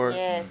Award.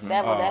 Yes,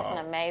 that's an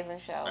amazing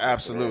show.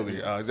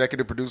 Absolutely.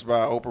 Executive produced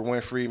by Oprah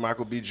Winfrey,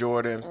 Michael B.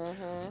 Jordan.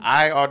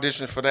 I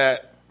auditioned for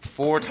that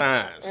 4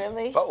 times.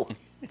 Really? Oh.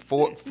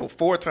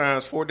 4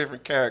 times, 4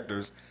 different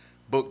characters.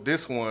 Booked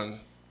this one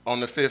on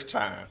the 5th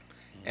time.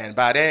 And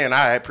by then,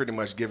 I had pretty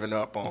much given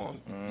up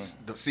on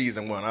the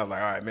season 1. I was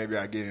like, all right, maybe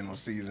I'll get in on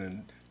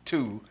season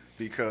 2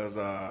 because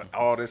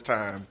all this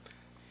time,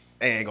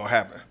 it ain't going to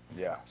happen.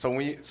 Yeah. So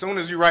as soon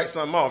as you write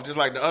something off, just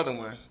like the other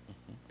one,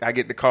 I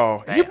get the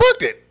call, you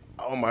booked it.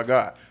 Oh, my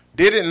God.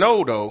 Didn't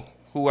know, though,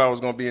 who I was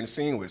going to be in the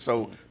scene with.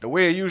 So the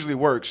way it usually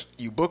works,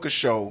 you book a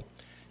show,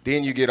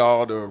 then you get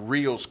all the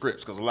real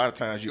scripts because a lot of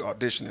times you're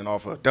auditioning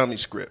off a dummy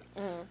script.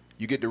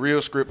 You get the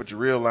real script with your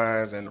real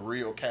lines and the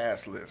real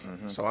cast list.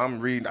 So I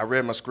read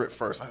my script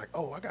first. I'm like,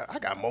 oh, I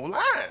got more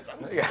lines.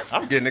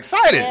 I'm getting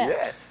excited. Yeah.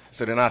 Yes.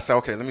 So then I said,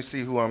 okay, let me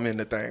see who I'm in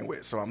the thing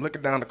with. So I'm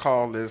looking down the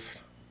call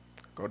list.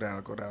 Go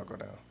down.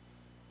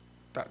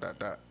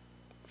 Dot.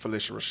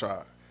 Felicia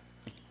Rashad.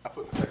 I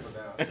put the paper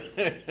down.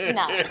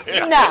 No.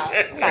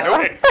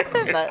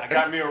 I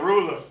got me a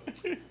ruler.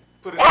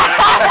 Put the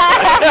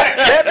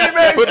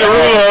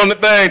ruler on the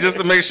thing just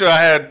to make sure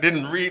I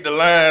didn't read the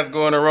lines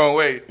going the wrong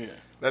way. Yeah.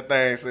 That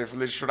thing said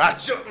Felicia Rashad. I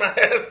shook my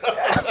ass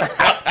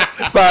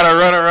up. Started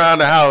running around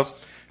the house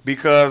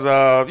because,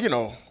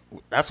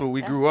 that's what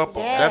we grew up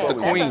on. That's the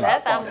queen.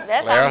 That's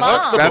our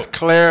mom. That's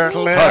Claire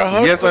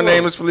Huxtable. Yes, her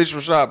name is Felicia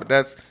Rashad, but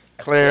that's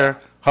Claire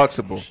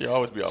Huxtable. She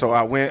always be. So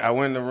I went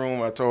in the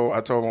room. I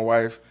told my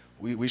wife.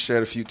 We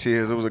shed a few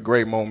tears. It was a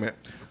great moment.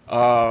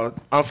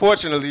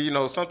 Unfortunately,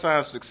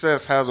 sometimes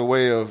success has a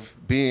way of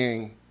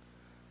being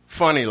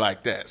funny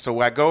like that.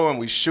 So I go and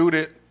we shoot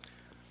it.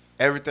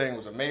 Everything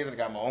was amazing. I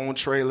got my own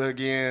trailer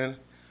again.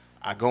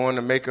 I go in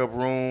the makeup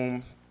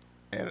room,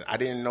 and I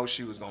didn't know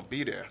she was going to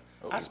be there.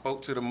 I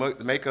spoke to the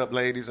makeup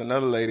ladies,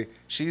 another lady.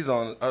 She's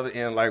on the other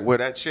end, like where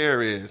that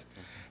chair is.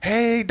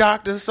 Hey,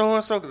 Dr.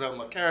 So-and-so, because that was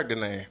my character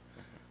name.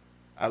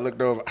 I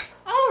looked over.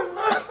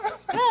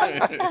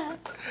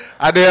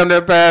 I damn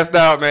near passed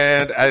out,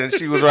 man. And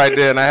she was right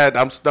there, and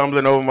I'm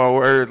stumbling over my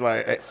words.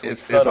 Like, it's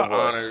an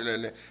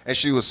honor. And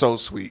she was so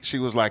sweet. She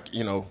was like,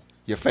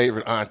 your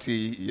favorite auntie,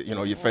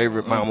 your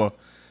favorite mama.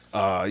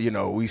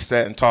 We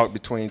sat and talked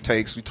between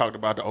takes. We talked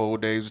about the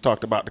old days. We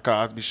talked about the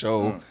Cosby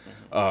Show.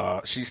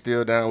 She's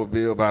still down with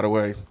Bill, by the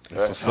way.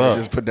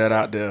 Just put that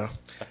out there.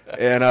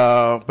 And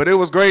but it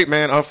was great,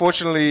 man.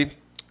 Unfortunately,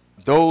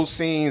 those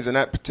scenes in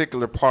that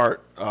particular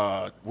part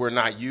were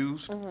not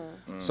used.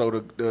 So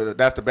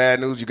that's the bad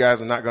news. You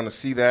guys are not going to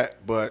see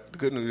that. But the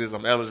good news is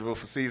I'm eligible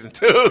for season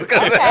 2.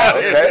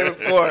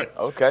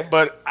 Okay.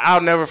 But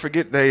I'll never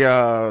forget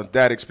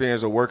that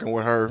experience of working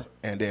with her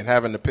and then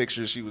having the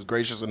pictures. She was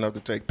gracious enough to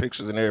take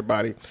pictures and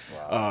everybody.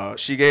 Wow.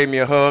 She gave me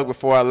a hug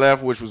before I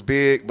left, which was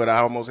big, but I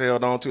almost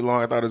held on too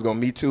long. I thought it was going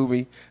to Me Too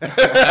me. I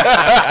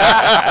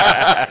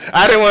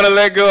didn't want to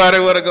let go. I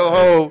didn't want to go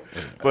home.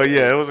 But,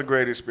 yeah, it was a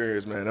great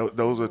experience, man.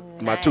 Those were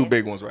my 2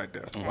 big ones right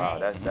there. Wow,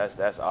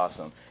 that's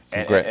awesome.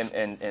 And Congrats.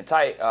 and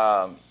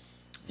Ty,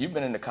 you've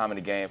been in the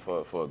comedy game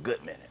for a good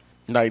minute.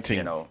 19.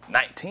 You know,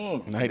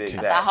 19. 19.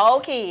 That's a whole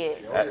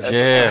kid.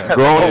 Yeah.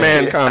 Grown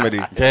man comedy.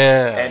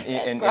 Yeah.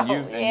 And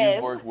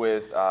you've worked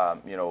with,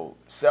 you know,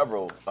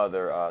 several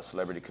other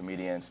celebrity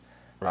comedians.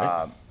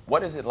 Right.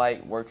 What is it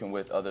like working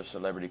with other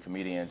celebrity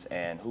comedians,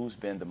 and who's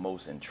been the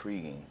most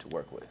intriguing to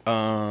work with?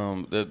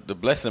 The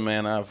blessing,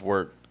 man, I've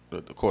worked,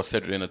 of course,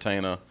 Cedric the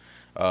Entertainer,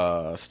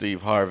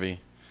 Steve Harvey.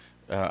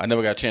 I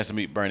never got a chance to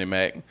meet Bernie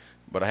Mac,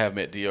 but I have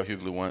met D.L.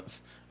 Hughley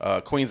once.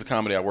 Queens of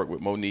Comedy, I worked with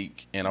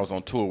Monique, and I was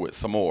on tour with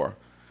Samore.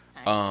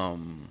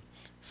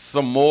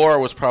 Samore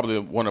was probably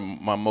one of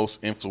my most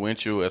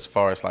influential as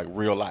far as, like,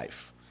 real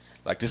life.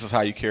 Like, this is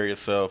how you carry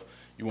yourself.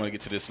 You want to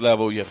get to this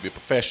level, you have to be a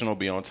professional,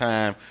 be on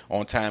time.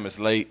 On time is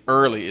late.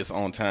 Early is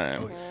on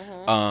time.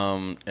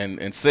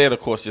 And Sid, of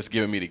course, just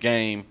giving me the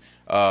game.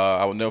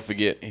 I will never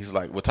forget. He's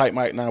like, "Well, Tight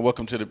Mike, now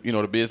welcome to the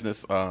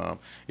business.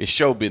 It's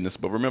show business,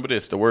 but remember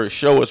this: the word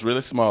show is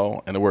really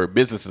small, and the word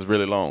business is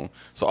really long.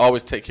 So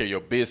always take care of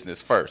your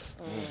business first.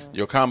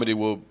 Your comedy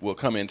will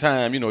come in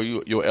time. You know,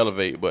 you'll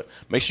elevate, but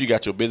make sure you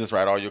got your business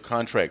right. All your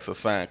contracts are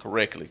signed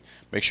correctly.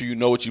 Make sure you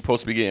know what you're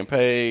supposed to be getting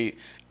paid.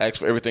 Ask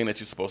for everything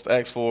that you're supposed to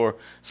ask for.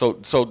 So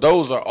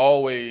those are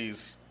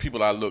always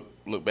people I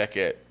look back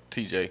at.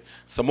 TJ.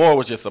 Samore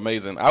was just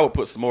amazing. I would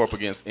put Samore up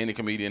against any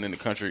comedian in the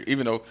country,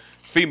 even though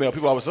female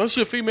people always say, "Oh,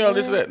 she's a female,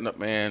 this and that." No,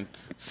 man,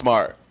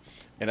 smart.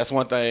 And that's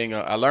one thing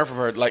I learned from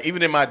her. Like,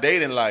 even in my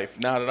dating life,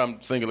 now that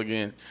I'm single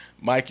again,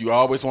 Mike, you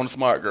always want a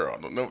smart girl.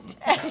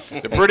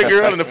 The pretty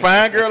girl and the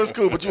fine girl is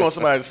cool, but you want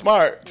somebody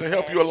smart to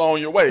help you along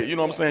your way. You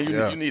know what I'm saying?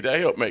 You need that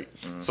helpmate.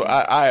 So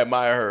I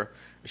admire her.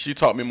 She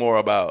taught me more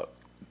about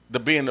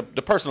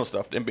the personal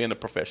stuff than being a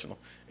professional.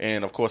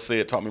 And, of course,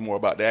 Sid taught me more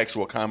about the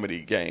actual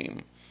comedy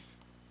game.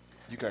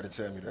 You got to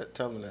tell me that.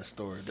 Tell them that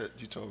story. That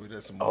you told me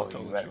that some more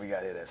told we got to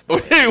hear that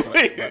story.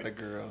 about the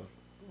girl.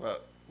 Well,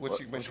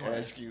 when she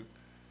asked you,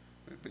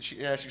 but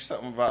she asked you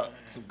something about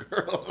some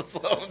girls or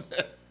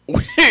something.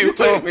 You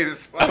told me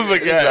this. I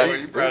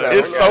forgot.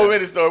 It's so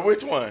many stories.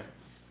 Which one?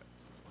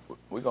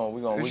 We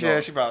gonna. She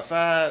asked you about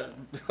side.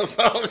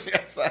 She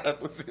asked side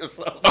pussy or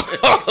something.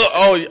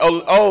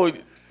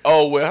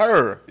 Oh, with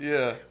her.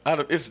 Yeah.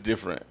 It's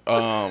different.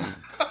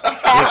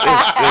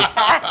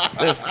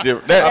 It's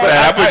different.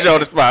 I put you on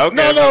the spot.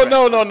 Okay,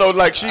 no.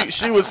 Like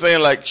she was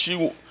saying, like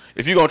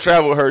if you're gonna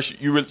travel with her,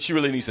 she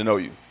really needs to know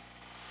you.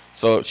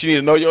 So she need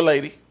to know your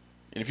lady,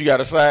 and if you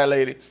got a side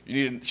lady,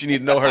 she need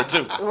to know her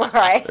too.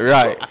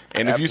 Right.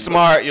 And if you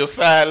smart, your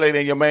side lady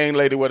and your main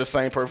lady wear the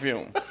same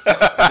perfume.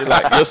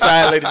 Like, your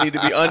side lady need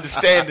to be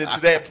understanding to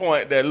that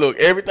point that, look,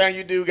 everything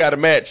you do got to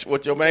match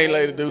what your main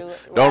lady do.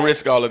 Don't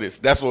risk all of this.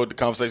 That's what the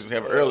conversation we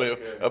had earlier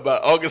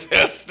about August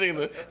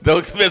Alsina.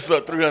 Don't mess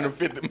up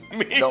 $350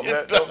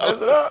 million. Don't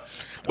mess it up.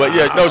 But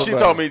yeah, no, she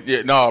told me,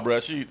 bro,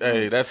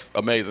 hey, that's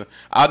amazing.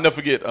 I'll never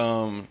forget.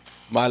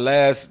 My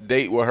last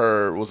date with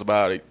her was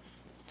about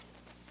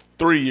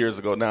 3 years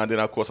ago now, and then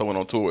of course I went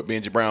on tour with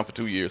Benji Brown for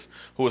 2 years,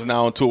 who is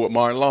now on tour with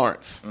Martin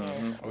Lawrence,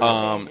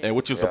 and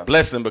which is a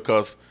blessing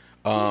because,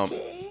 by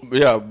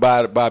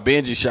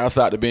Benji, shouts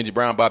out to Benji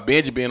Brown, by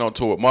Benji being on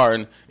tour with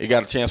Martin, it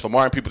got a chance for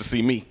Martin people to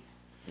see me.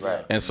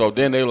 Right. And so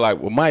then they were like,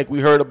 "Well, Mike, we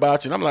heard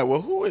about you." And I'm like,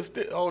 "Well, who is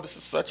this? Oh, this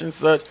is such and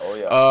such."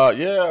 Oh,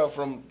 yeah.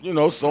 From,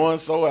 so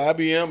and so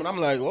IBM. And I'm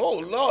like, "Oh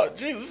Lord,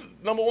 Jesus,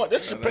 number one,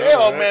 that's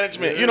Chappelle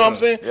management." You know what I'm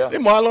saying? Yeah. They're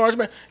Martin Lawrence,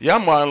 man. Yeah,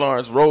 I'm Martin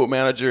Lawrence, road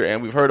manager,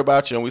 and we've heard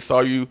about you, and we saw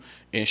you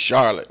in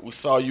Charlotte. We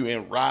saw you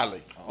in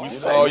Raleigh. We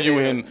saw you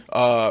in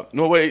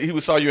he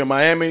saw you in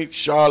Miami,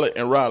 Charlotte,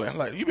 and Raleigh. I'm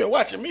like, "You been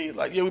watching me?"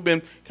 Like, "Yeah, we've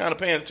been kind of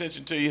paying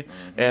attention to you."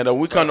 And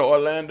we come to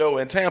Orlando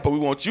and Tampa. We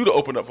want you to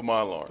open up for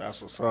Martin Lawrence.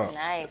 That's what's up.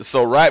 Nice.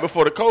 So right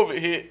before the COVID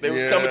hit, they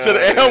was coming to the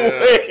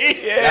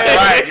Amway. That's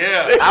right.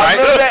 Yeah.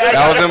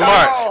 That was in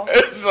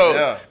March.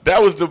 So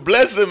that was the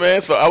blessing,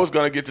 man. So I was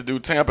gonna get to do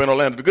Tampa and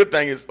Orlando. The good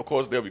thing is, of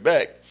course, they'll be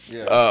back.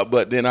 Yeah.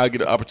 But then I'll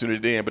get an opportunity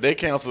then. But they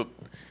canceled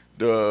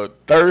the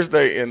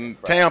Thursday in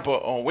Tampa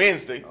on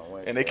Wednesday,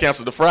 and they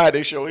canceled the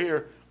Friday show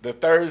here the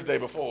Thursday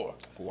before.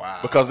 Wow.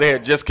 Because they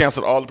had just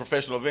canceled all the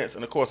professional events,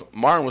 and of course,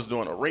 Martin was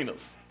doing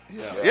arenas.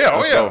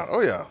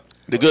 Oh yeah.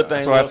 The good thing.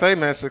 That's why I say,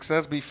 man,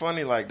 success be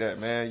funny like that,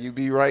 man. You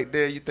be right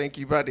there, you think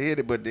you about to hit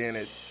it, but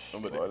then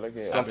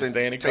something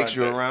takes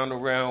you around the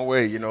round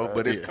way,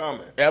 but it's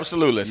coming.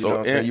 Absolutely.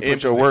 So you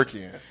put your work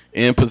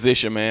in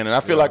position, man, and I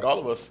feel like all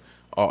of us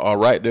are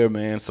right there,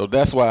 man. So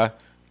that's why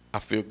I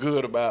feel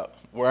good about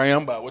where I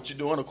am, about what you're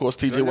doing. Of course,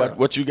 TJ,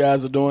 what you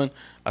guys are doing.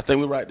 I think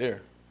we're right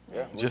there.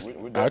 Yeah,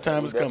 our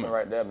time is coming.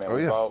 Right there, man.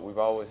 We've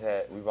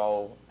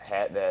all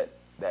had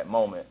that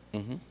moment,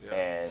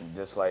 and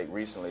just like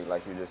recently,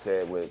 like you just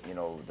said with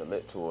the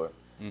Lit Tour,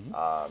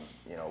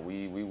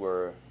 we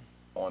were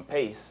on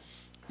pace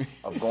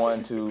of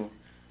going to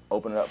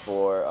open it up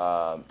for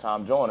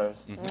Tom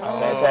Joyner's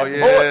Fantastic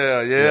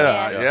Sports.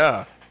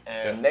 Yeah.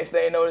 And next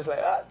thing you know, it's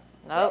like,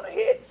 nope.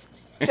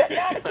 Shut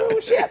down the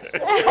cruise ships.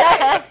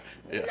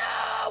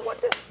 Nah, what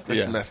the?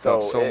 It's messed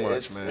up so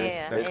much,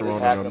 man. That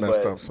corona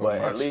messed up so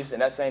much. But at least,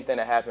 and that same thing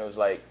that happened was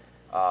like,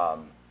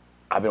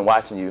 I've been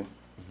watching you.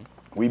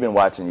 We've been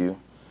watching you.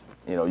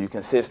 You're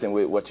consistent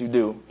with what you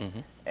do.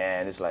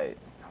 And it's like,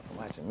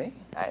 Watching me?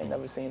 I ain't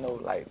never seen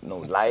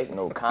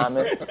no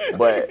comment.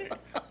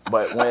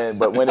 But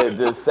when it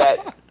just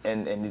sat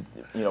and he's,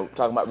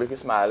 talking about Ricky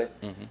Smiley,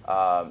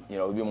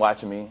 you've been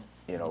watching me,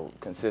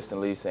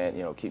 consistently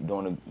saying, keep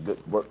doing the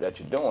good work that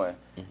you're doing,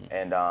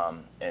 and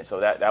so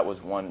that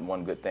was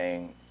one good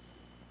thing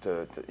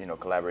to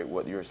collaborate with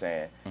what you were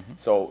saying.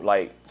 So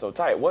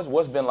Ty,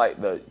 what's been like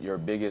your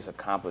biggest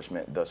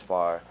accomplishment thus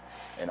far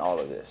in all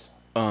of this?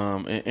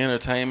 In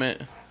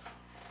entertainment,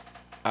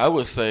 I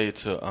would say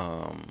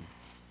to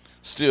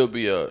still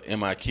be in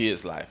my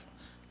kids' life.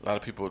 A lot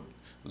of people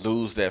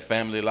lose their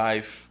family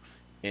life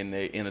in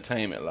their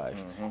entertainment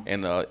life,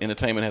 and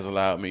entertainment has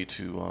allowed me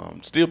to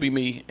still be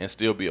me and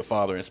still be a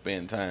father and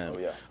spend time.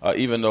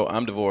 Even though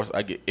I'm divorced,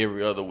 I get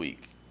every other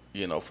week,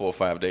 4 or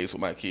 5 days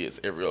with my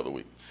kids every other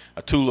week.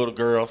 2 little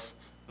girls,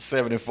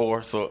 7 and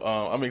 4, so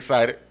I'm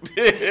excited.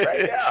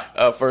 Right.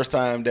 First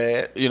time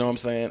dad, you know what I'm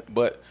saying?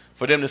 But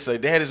for them to say,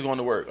 Daddy's going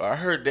to work, or I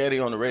heard Daddy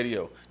on the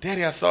radio,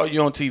 Daddy, I saw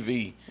you on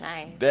TV.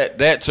 Nice.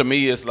 That to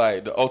me is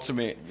like the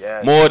ultimate,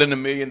 more than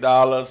 $1 million,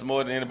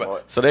 more than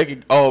anybody. So they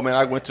could,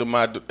 I went to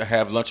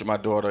have lunch with my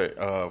daughter,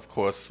 of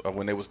course,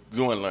 when they was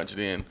doing lunch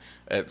then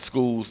at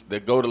schools.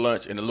 They go to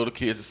lunch and the little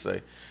kids would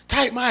say,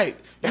 Tight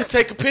Mike, you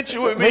take a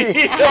picture with me. I'm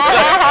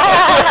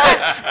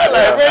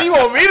like, man, you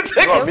want me to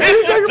take a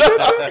picture?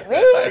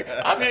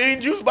 I've been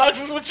eating juice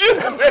boxes with you.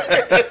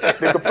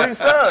 The Capri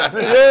Suns.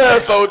 Yeah,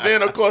 so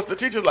then, of course, the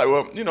teacher's like,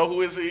 well,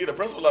 who is he? The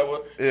principal's like,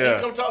 well, can you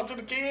come talk to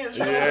the kids?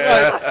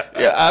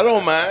 Yeah, I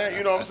don't mind,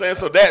 you know what I'm saying?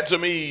 So that, to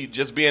me,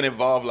 just being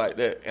involved like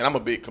that, and I'm a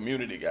big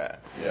community guy.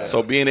 Yeah.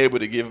 So being able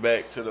to give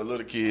back to the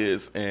little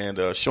kids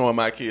and showing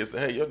my kids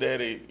that, hey, your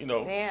daddy,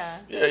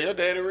 your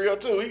daddy real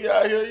too. He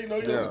out here, he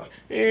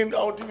ain't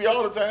on TV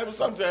all the time, but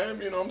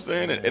sometimes, you know what I'm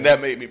saying? And that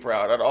made me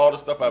proud. Out of all the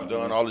stuff I've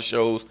done, all the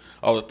shows,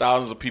 all the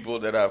thousands of people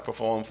that I've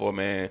performed for,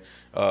 man,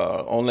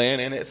 on land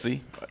and at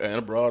sea and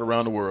abroad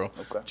around the world,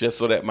 just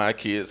so that my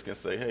kids can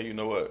say, hey, you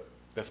know what?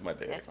 That's my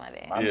dad. That's my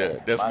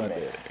dad. That's my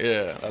dad.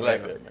 Yeah, I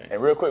like that, man. And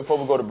real quick, before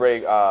we go to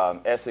break,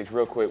 Essex,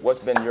 real quick,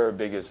 what's been your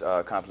biggest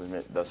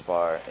accomplishment thus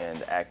far in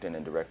the acting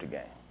and director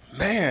game?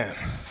 Man,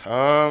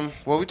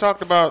 well, we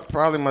talked about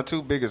probably my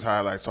 2 biggest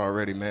highlights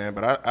already, man.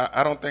 But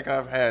I don't think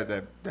I've had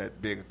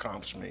that big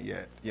accomplishment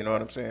yet. You know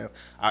what I'm saying?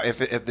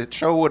 If the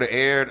show would have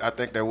aired, I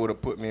think that would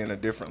have put me in a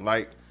different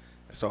light.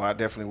 So I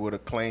definitely would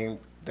have claimed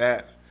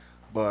that.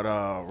 But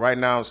right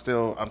now,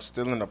 I'm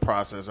still in the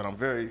process, and I'm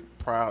very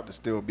proud to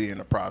still be in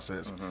the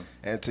process.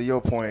 And to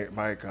your point,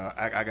 Mike,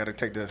 I got to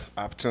take the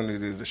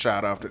opportunity to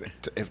shout out to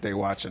if they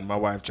watching, my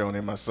wife Joni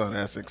and my son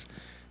Essex,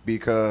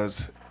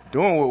 because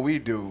doing what we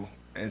do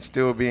and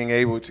still being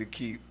able to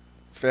keep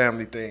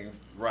family things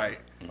right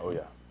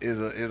is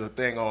a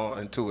thing on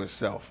unto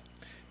itself.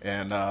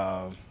 And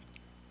I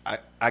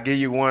give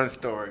you one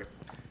story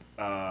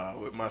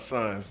with my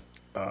son.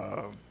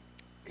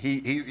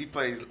 He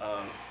plays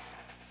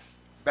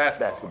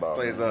basketball.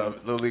 He plays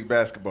Little League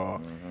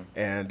basketball.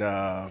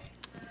 And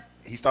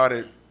he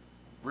started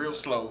real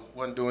slow,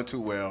 wasn't doing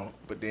too well,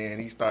 but then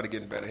he started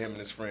getting better. Him and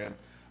his friend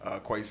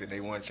Quasi,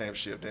 they won a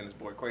championship. Then his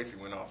boy Quasi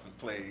went off and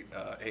played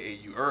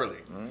AAU early.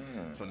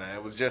 So now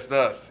it was just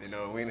us. We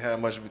didn't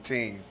have much of a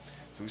team.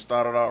 So we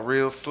started out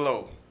real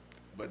slow,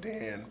 but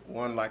then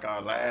won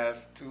our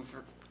last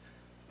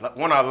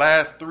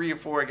 3 or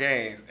 4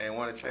 games and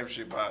won a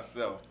championship by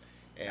ourselves.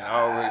 And I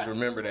always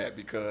remember that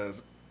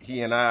because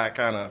he and I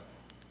kind of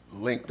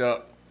linked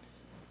up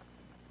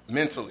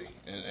mentally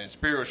and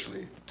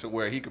spiritually to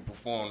where he could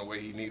perform the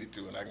way he needed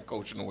to, and I can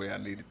coach him the way I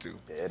needed to.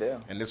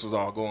 And this was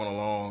all going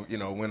along,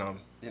 when I'm,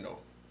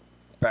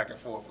 back and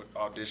forth with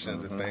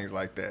auditions and things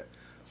like that.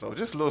 So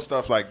just little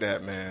stuff like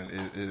that, man,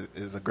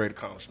 is a great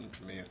accomplishment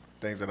for me.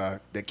 Things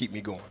that keep me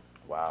going.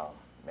 Wow,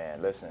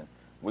 man, listen,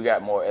 we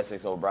got more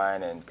Essex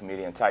O'Brien and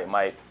comedian Tight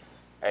Mike.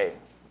 Hey,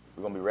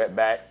 we're gonna be right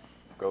back.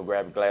 Go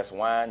grab a glass of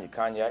wine, your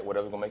cognac,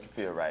 whatever's gonna make you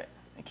feel right,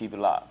 and keep it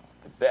locked.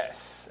 The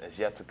best is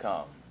yet to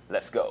come.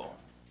 Let's go.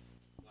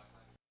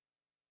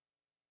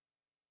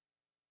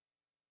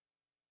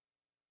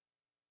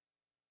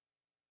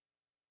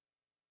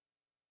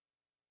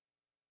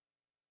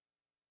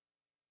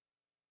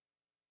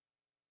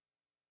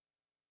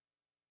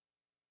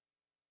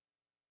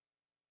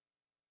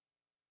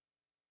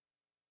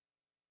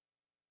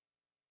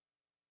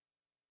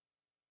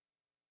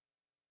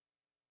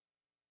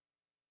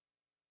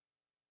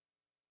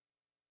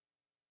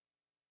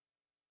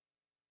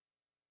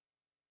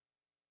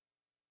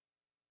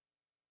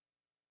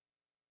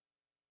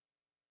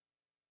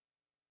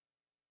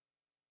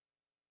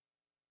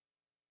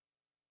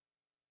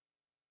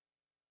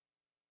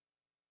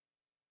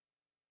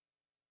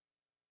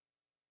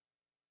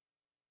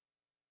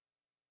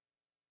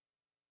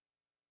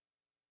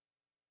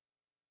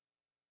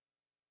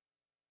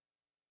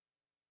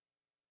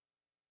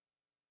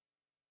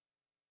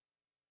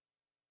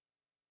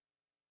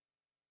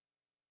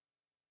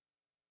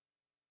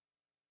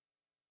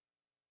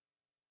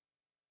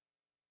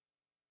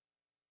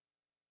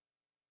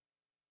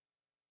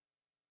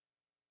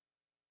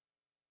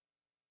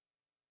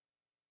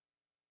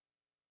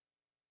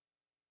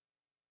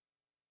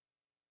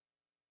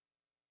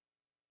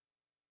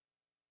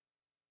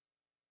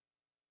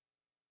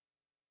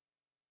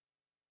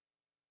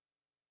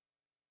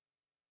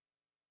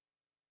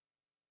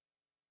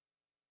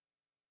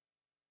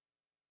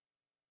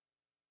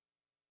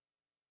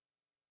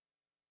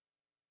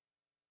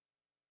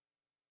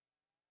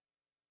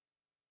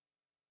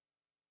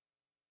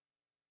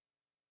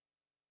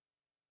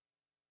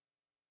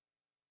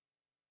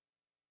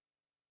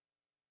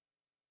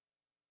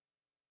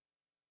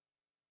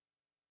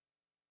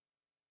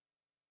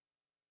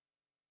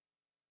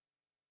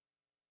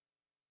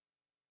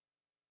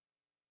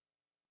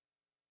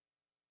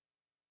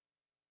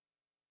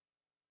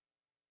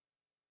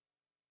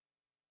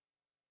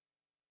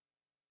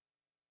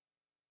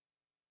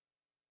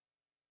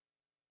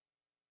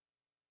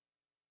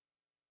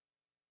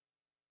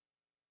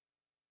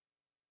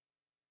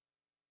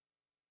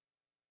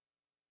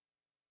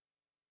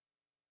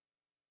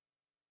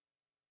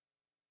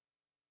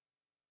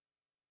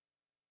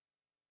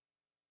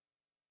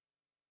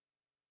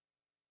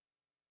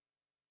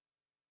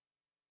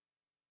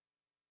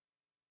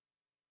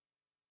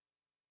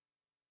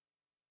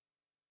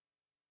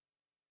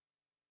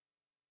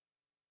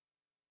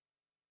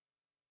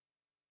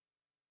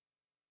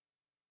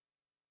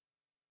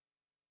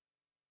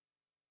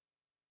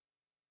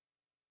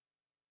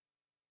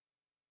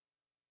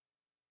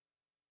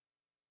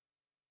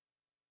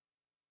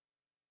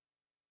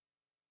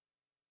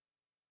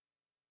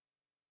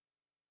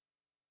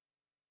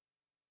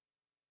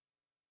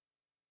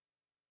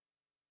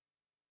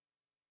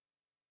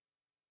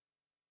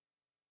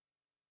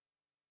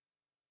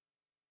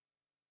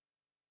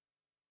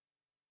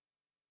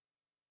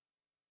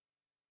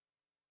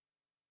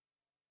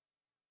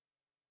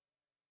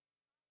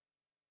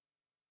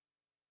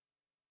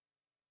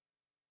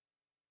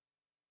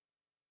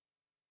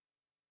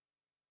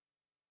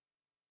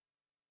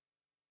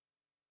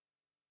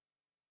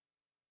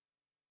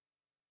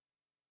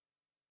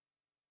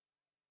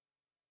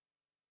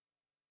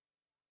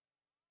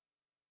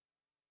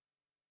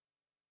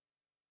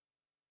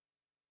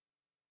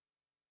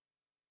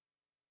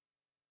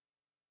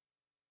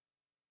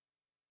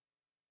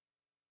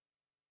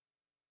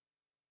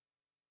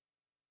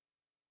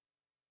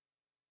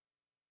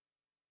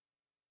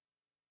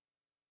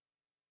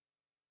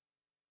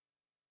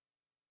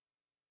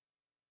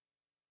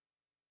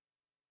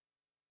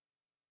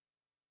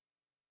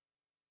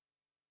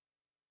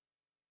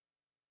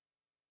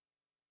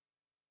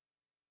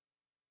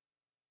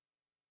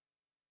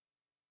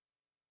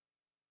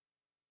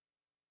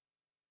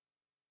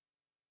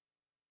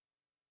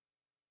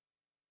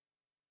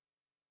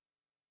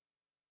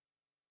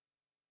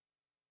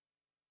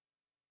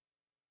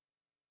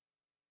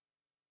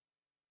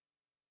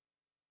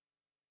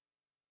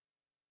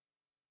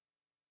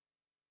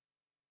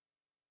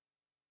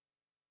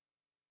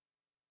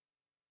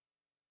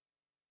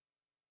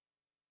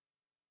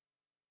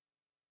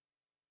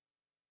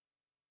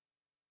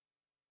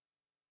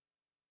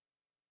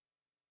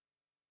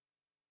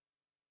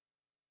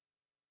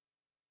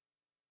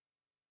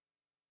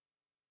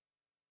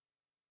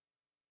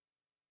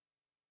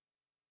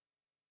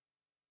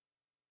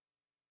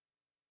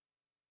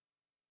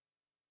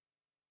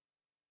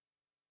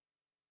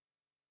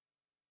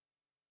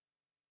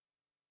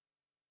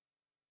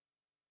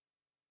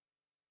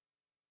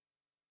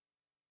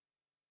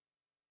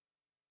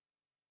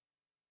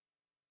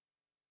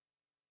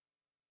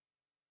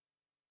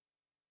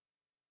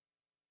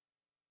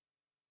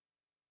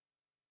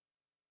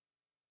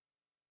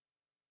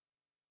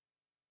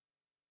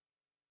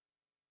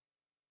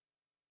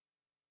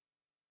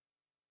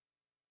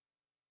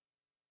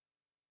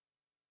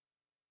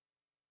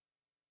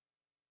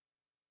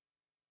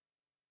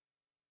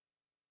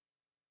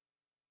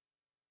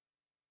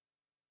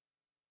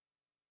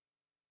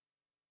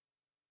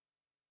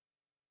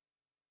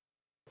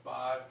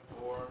 5,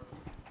 4,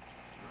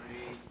 3.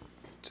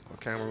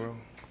 Camera roll.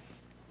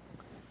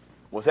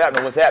 What's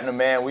happening? What's happening,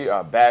 man? We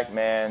are back,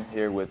 man,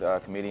 here with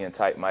comedian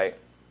Type Mike.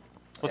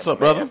 What's and up,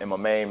 brother? And my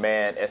main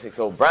man, Essex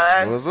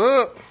O'Brien. What's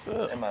up?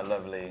 And my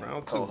lovely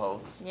Round two.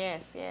 co-host,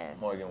 Yes.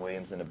 Morgan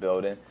Williams, in the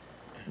building.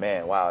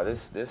 Man, wow,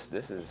 this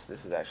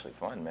is actually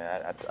fun,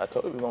 man. I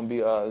told you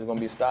it's gonna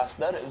be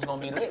star-studded. It's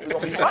gonna be lit. It's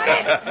gonna be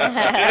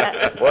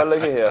fun. Well,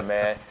 look at here,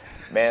 man.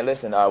 Man,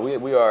 listen,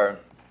 we are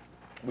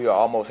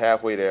almost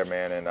halfway there,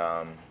 man,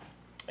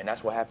 and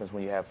that's what happens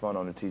when you have fun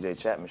on the TJ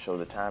Chapman Show.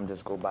 The time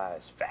just go by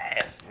as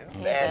fast,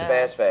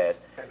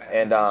 fast.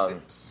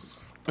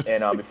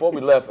 And before we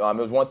left, there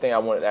was one thing I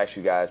wanted to ask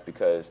you guys,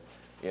 because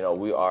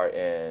we are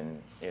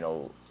in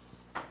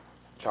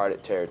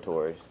charted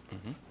territories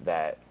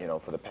that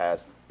for the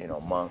past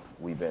month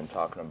we've been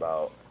talking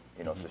about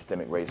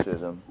systemic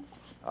racism.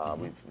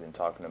 We've been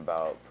talking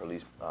about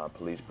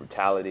police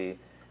brutality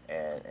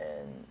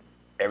and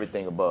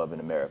everything above in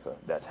America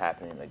that's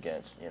happening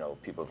against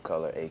people of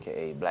color,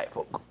 aka black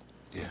folk.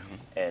 Yeah.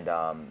 And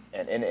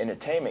in the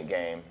entertainment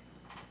game,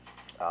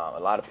 a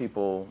lot of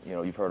people,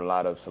 you've heard a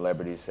lot of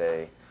celebrities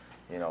say,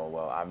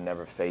 well, I've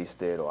never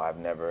faced it, or I've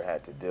never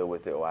had to deal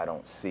with it, or I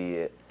don't see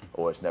it,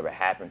 or it's never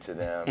happened to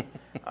them.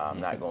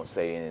 I'm not going to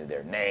say any of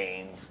their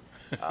names,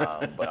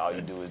 but all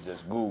you do is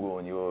just Google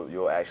and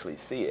you'll actually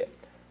see it.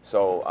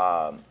 So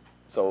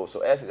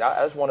Essex,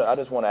 I just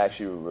want to ask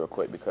you real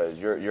quick, because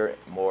you're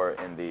more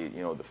in the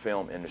the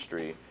film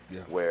industry,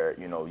 where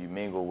you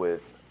mingle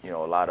with a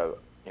lot of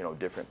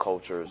different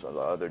cultures,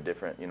 other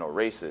different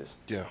races.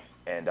 Yeah.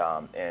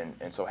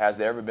 And so, has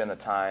there ever been a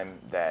time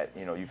that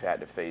you've had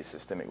to face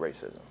systemic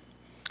racism?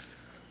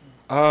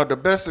 The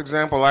best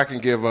example I can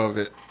give of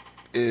it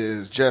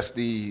is just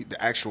the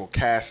actual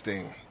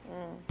casting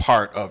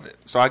part of it.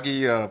 So I'll give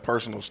you a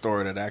personal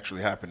story that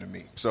actually happened to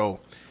me. So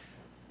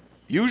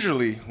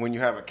usually when you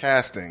have a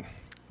casting,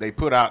 they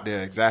put out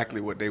there exactly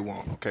what they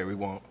want. Okay, we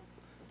want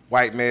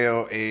white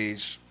male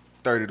age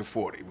 30 to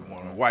 40. We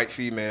want a white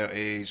female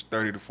age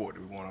 30 to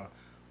 40. We want a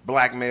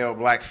black male,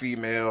 black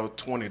female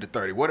 20 to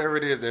 30. Whatever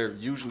it is, they're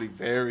usually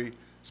very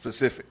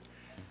specific.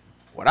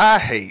 What I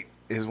hate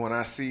is when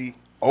I see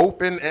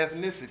open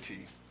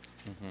ethnicity.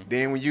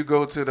 Then when you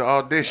go to the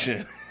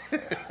audition,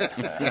 it's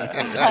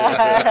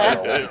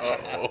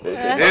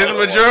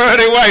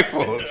majority white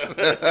folks.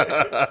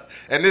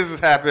 And this has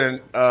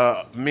happened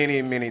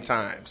many, many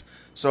times.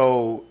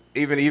 So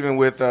even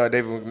with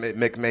David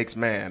McMake's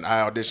Man,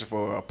 I auditioned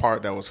for a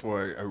part that was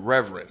for a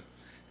reverend.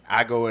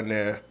 I go in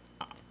there.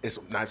 It's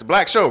a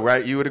black show,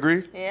 right? You would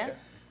agree? Yeah.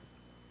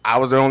 I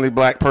was the only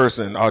black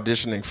person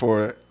auditioning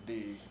for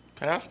the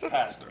Pastor?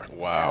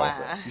 Wow.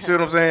 You see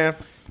what I'm saying?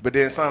 But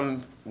then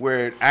something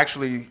where it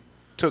actually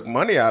took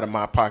money out of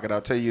my pocket,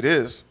 I'll tell you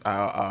this.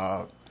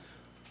 I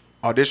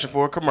auditioned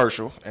for a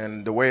commercial,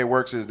 and the way it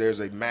works is there's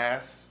a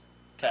mass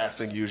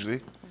casting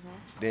usually.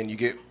 Then you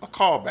get a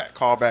callback.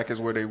 Callback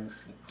is where they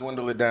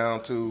dwindle it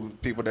down to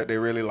people that they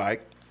really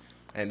like.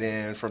 And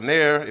then from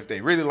there, if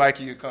they really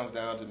like you, it comes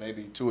down to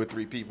maybe 2 or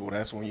 3 people.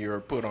 That's when you're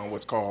put on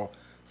what's called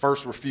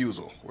first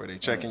refusal, where they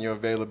check in your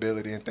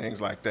availability and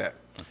things like that.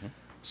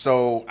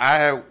 So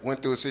I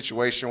went through a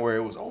situation where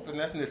it was open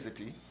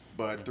ethnicity,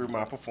 but through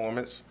my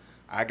performance,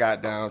 I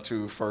got down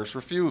to first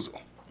refusal.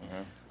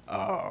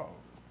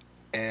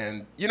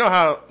 And you know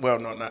how, well,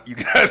 no, not you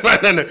guys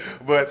might not know,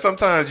 but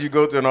sometimes you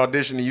go to an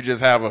audition and you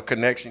just have a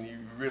connection. You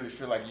really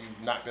feel like you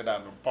knocked it out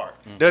of the park.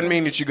 Doesn't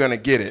mean that you're going to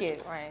get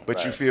it,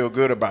 but you feel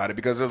good about it.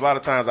 Because there's a lot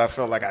of times I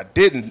felt like I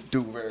didn't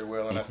do very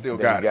well and I still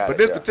got it. But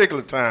this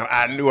particular time,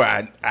 I knew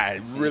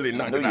I really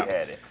knocked it out. You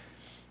had it.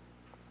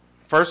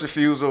 First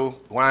refusal,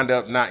 wind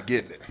up not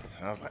getting it.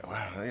 I was like,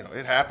 wow,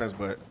 it happens,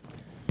 but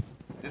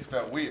this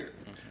felt weird.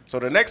 So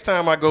the next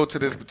time I go to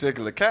this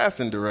particular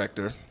casting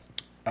director,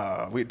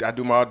 I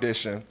do my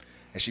audition,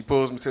 and she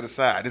pulls me to the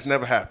side. This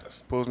never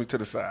happens. Pulls me to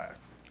the side.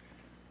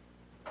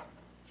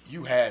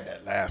 You had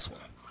that last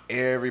one.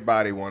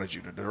 Everybody wanted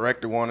you. The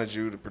director wanted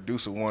you. The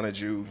producer wanted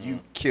you.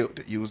 You killed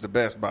it. You was the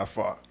best by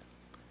far.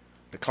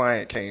 The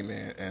client came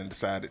in and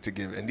decided to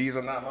give it. And these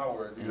are not my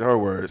words. These are her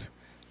words.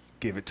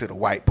 Give it to the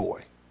white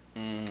boy.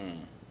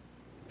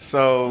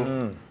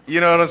 So, you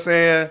know what I'm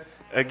saying?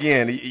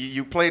 Again,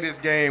 you play this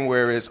game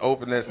where it's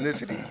open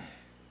ethnicity.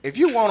 If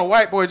you want a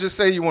white boy, just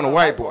say you want a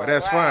white boy.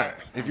 That's fine.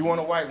 If you want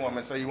a white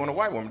woman, say you want a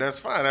white woman. That's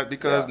fine. That's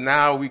because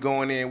now we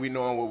going in, we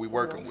knowing what we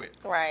working with.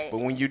 Right. But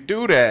when you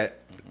do that,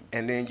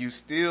 and then you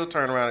still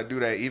turn around and do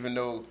that, even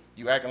though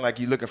you acting like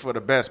you're looking for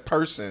the best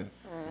person,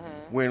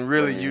 when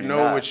really you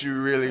know what you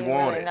really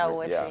wanted. Know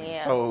what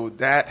So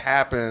that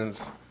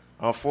happens,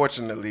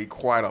 unfortunately,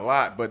 quite a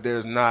lot. But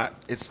there's not.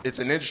 It's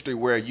an industry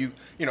where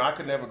I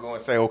could never go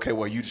and say, okay,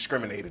 well, you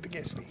discriminated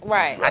against me.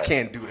 Right. I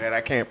can't do that. I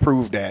can't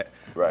prove that.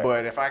 Right.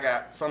 But if I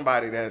got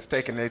somebody that's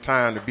taking their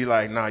time to be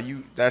like, nah,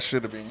 that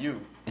should have been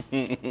you,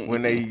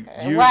 when they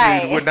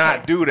usually would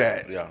not do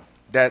that. Yeah.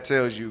 That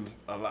tells you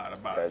a lot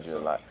about it. You a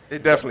lot.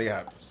 It definitely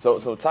happens.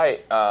 So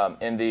Tight,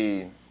 in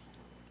the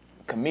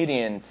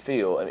comedian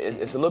field,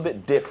 it's a little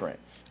bit different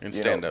And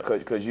stand up.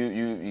 Because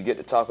you get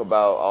to talk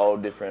about all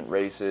different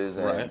races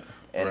and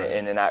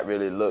they're not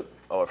really looked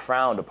or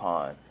frowned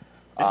upon.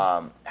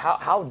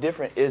 How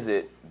different is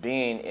it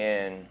being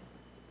in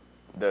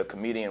the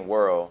comedian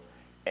world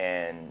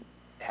and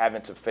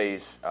having to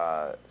face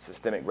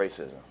systemic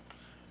racism?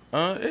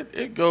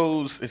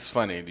 It's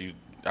funny.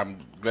 I'm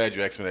glad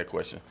you asked me that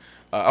question.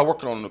 I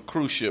worked on a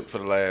cruise ship for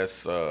the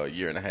last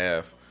year and a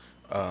half,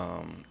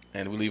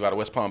 and we leave out of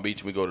West Palm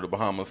Beach and we go to the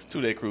Bahamas,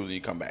 2-day cruise, and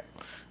you come back.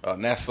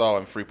 Nassau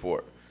and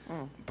Freeport.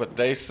 But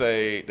they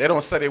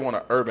don't say they want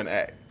an urban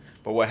act.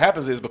 But what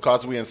happens is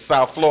because we're in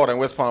South Florida and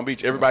West Palm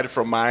Beach, everybody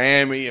from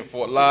Miami and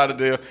Fort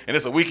Lauderdale, and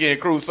it's a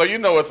weekend cruise, so you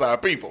know it's our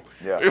people.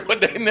 Yeah.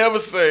 But they never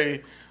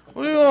say,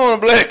 we want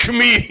a black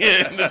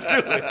comedian to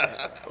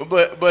do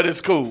it. But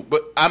it's cool.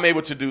 But I'm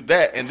able to do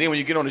that. And then when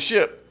you get on the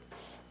ship,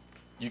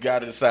 you got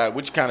to decide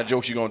which kind of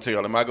jokes you're going to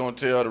tell. Am I going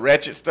to tell the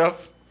ratchet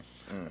stuff?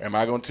 Am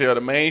I going to tell the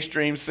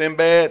mainstream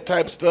Sinbad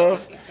type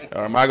stuff?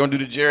 Or am I going to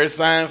do the Jerry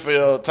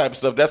Seinfeld type of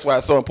stuff? That's why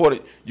it's so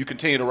important. You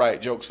continue to write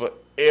jokes for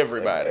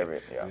everybody.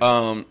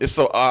 I'm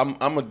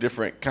a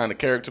different kind of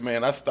character,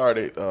 man. I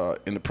started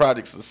in the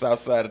projects of the south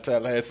side of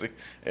Tallahassee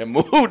and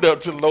moved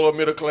up to the lower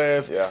middle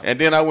class. Yeah. And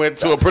then I went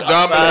to a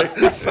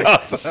predominantly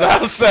south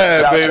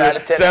side,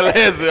 baby.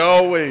 Tallahassee,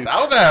 always.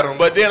 South Adams.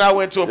 But then I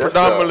went to a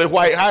predominantly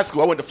white high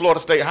school. I went to Florida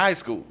State High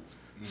School.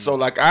 So,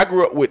 like, I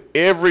grew up with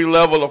every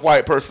level of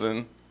white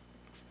person,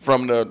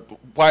 from the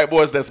white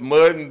boys that's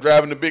mudding,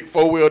 driving the big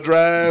 4-wheel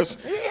drives,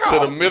 to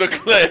the middle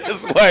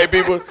class white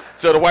people,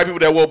 to the white people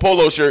that wore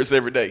polo shirts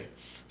every day.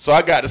 So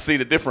I got to see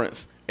the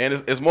difference.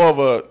 And it's more of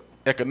a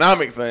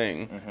economic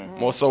thing,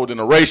 more so than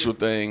a racial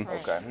thing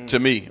to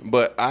me.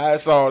 But I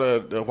saw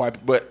the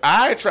white, but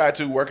I tried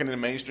to working in the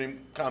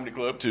mainstream comedy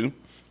club too.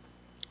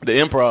 The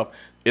Improv,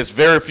 it's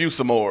very few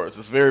Samoas,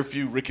 it's very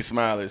few Ricky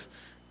Smileys.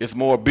 It's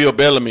more Bill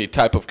Bellamy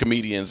type of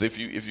comedians, if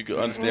you could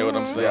understand what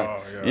I'm saying.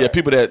 Yeah,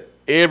 people that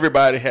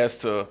everybody has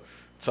to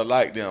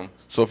like them.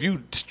 So if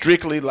you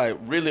strictly like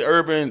really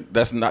urban,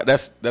 that's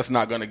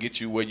not gonna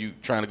get you where you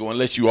trying to go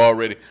unless you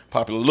already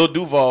popular. Lil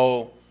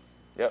Duval,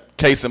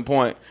 case in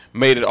point,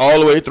 made it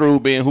all the way through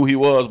being who he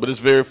was, but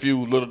it's very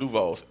few Little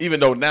Duvals. Even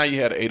though now you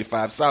had an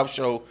 85 South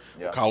show,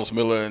 Carlos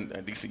Miller and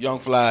DC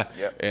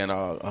Youngfly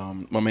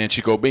and my man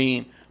Chico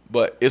Bean,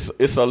 but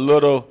it's a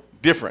little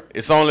different.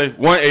 It's only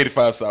one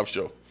 85 South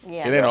show.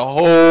 Yeah. And then a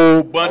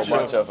whole bunch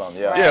of them.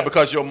 Yeah,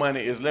 because your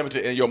money is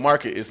limited and your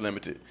market is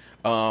limited.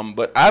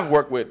 But I've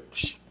worked with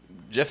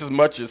just as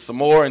much as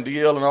Samoa and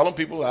DL and all them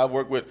people. I've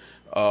worked with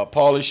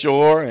Pauly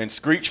Shore and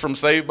Screech from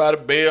Saved by the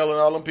Bell and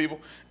all them people.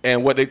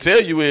 And what they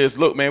tell you is,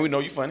 look, man, we know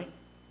you funny.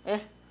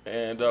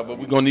 And but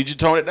we're gonna need you to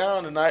tone it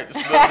down tonight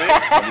just a little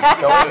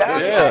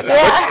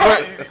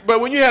bit.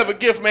 But when you have a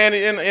gift, man,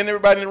 and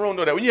everybody in the room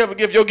know that. When you have a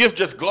gift, your gift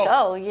just glows.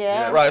 Oh,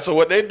 yeah. Right. So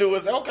what they do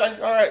is, okay,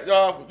 all right,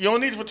 you don't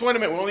need it for 20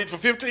 minutes. We don't need it for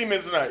 15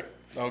 minutes tonight.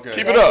 Okay.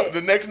 Keep it up.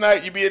 The next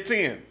night you be at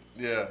 10.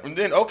 Yeah. And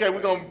then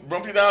we're gonna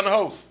bump you down the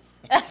host.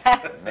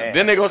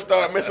 Then they're gonna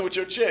start messing with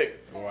your check.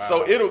 Wow.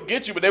 So it'll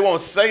get you, but they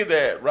won't say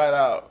that right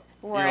out.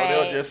 Right. You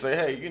know, they'll just say,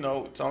 hey,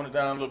 tone it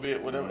down a little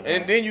bit, whatever. Mm-hmm.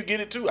 And then you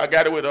get it, too. I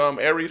got it with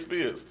Aries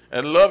Spears.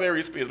 And I love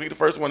Aries Spears. We the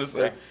first one to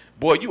say,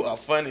 boy, you are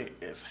funny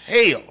as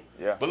hell.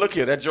 Yeah. But look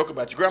here, that joke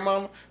about your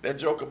grandmama, that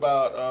joke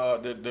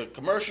about the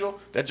commercial,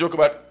 that joke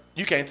about,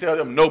 you can't tell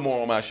them no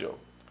more on my show.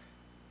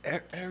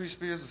 Aries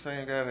Spears is the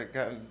same guy that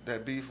got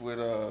that beef with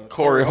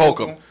Corey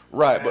Holcomb.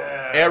 Right, but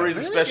Aries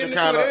is a special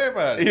kind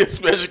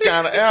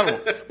of animal.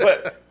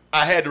 But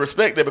I had to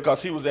respect that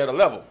because he was at a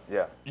level.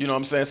 Yeah. You know what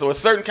I'm saying? So a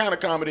certain kind of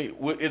comedy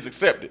is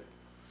accepted.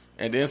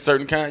 And then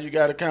certain kind you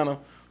got to kind of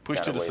push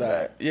to the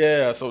side. Back.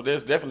 Yeah, so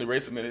there's definitely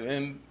racism in it.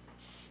 And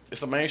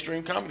it's a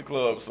mainstream comedy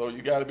club, so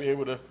you got to be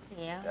able to.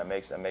 Yeah. That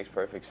makes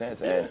perfect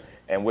sense. Yeah.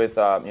 And with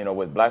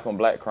with black on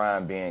black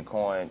crime being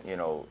coined,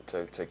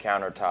 to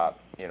countertop,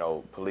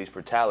 police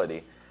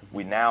brutality,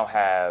 we now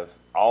have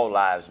All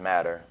Lives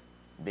Matter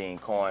being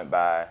coined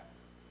by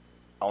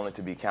only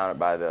to be countered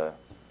by the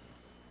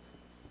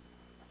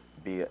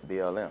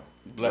BLM,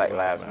 Black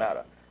Lives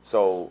Matter.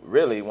 So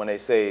really, when they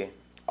say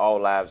all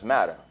lives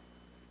matter,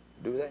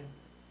 do they?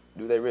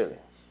 Do they really?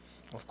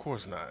 Of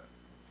course not.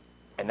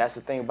 And that's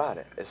the thing about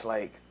it. It's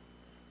like,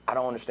 I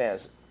don't understand.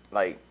 It's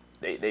like,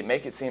 they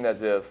make it seem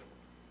as if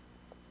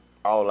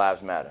all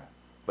lives matter.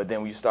 But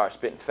then when you start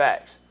spitting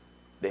facts,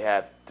 they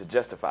have to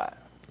justify it.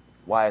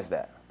 Why is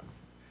that?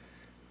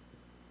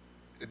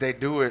 They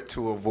do it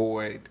to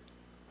avoid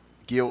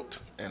guilt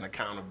and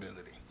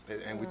accountability.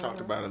 And we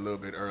talked about it a little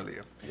bit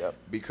earlier. Yep.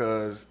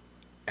 Because,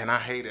 and I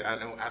hate it.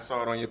 I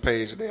saw it on your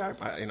page today.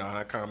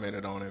 I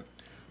commented on it.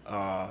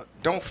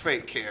 Don't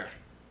fake care.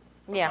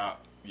 About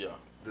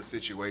the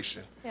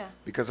situation. Yeah.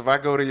 Because if I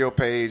go to your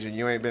page and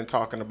you ain't been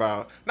talking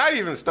about not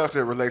even stuff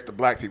that relates to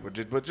black people,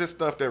 but just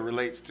stuff that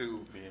relates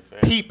to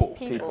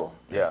people.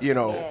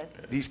 Yeah.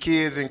 These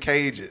kids in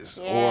cages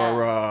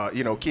or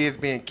kids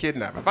being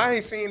kidnapped. If I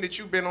ain't seen that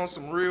you've been on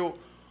some real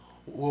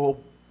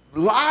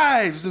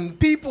lives and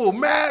people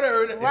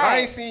matter. Right. If I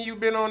ain't seen you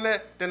been on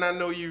that, then I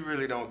know you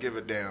really don't give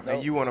a damn. Nope.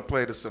 And you want to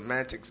play the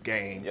semantics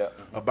game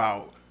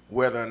about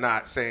whether or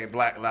not saying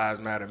Black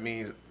Lives Matter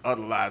means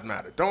other lives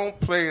matter. Don't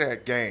play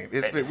that game.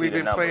 We've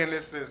been playing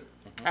this since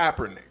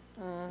Kaepernick.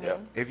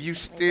 Yep. If you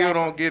still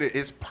don't get it,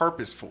 it's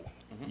purposeful.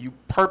 You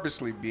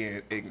purposely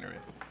being ignorant.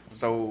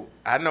 So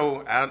I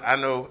know,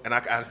 and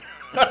I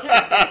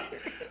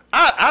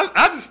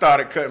just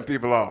started cutting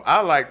people off.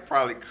 I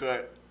probably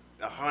cut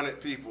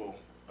 100 people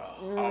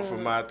off of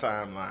my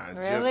timeline.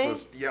 Really?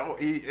 Just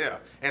for, yeah.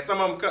 And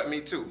some of them cut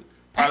me too.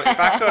 Probably, if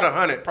I cut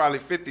 100, probably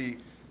 50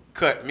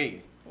 cut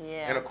me.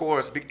 Yeah. And of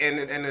course,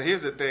 and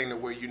here's the thing that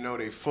where you know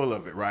they're full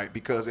of it, right?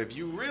 Because if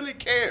you really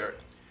cared,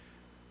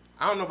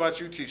 I don't know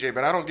about you, TJ,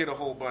 but I don't get a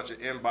whole bunch of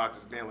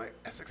inboxes being like,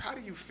 Essex, how do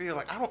you feel?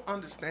 Like, I don't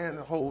understand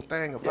the whole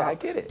thing about I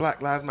get it.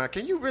 Black Lives Matter.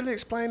 Can you really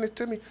explain this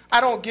to me?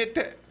 I don't get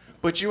that.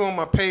 But you on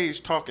my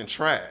page talking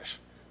trash.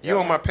 You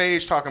on my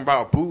page talking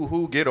about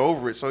boo-hoo, get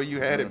over it, so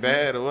you had it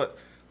bad or what?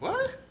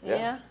 What?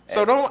 Yeah.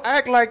 So don't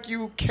act like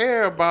you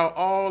care about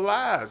all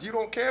lives. You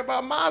don't care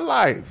about my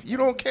life. You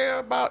care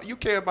about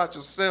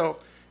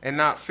yourself and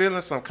not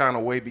feeling some kind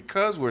of way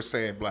because we're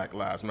saying Black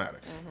Lives Matter.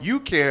 You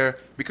care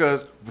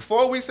because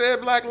before we said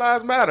Black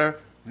Lives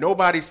Matter,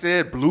 nobody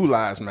said Blue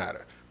Lives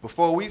Matter.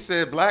 Before we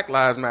said Black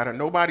Lives Matter,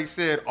 nobody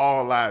said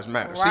all lives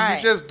matter. Right. So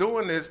you're just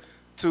doing this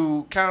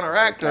to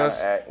counteract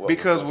us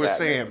because we're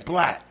saying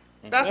black.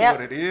 That's what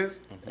it is.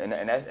 And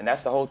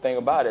that's the whole thing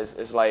about it.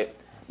 It's like,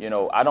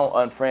 I don't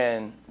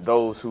unfriend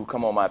those who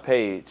come on my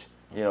page,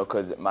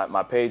 because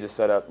my page is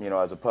set up,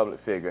 as a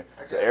public figure.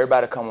 So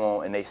everybody come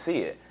on and they see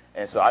it.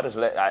 And so I just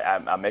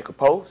I make a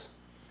post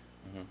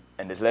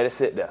and just let it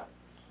sit there.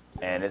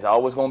 And it's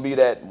always going to be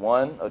that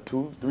 1 or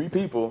 2, 3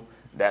 people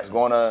that's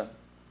going to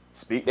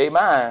speak their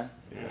mind,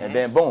 and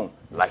then boom,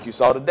 like you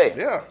saw today.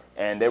 Yeah.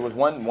 And there was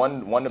one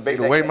debate. See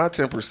the way my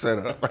temper's set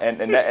up.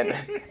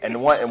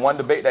 and one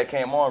debate that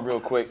came on real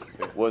quick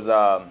was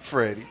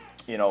Freddie.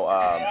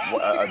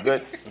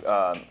 A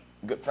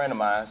good friend of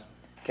mine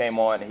came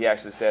on, and he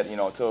actually said,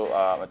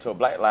 until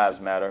Black Lives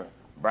Matter,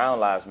 Brown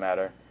Lives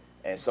Matter,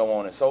 and so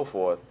on and so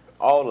forth,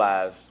 all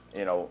lives,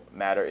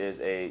 matter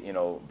is a,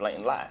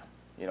 blatant lie.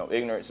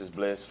 Ignorance is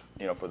bliss,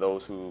 for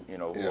those who,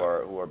 who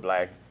are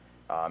black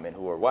and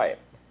who are white.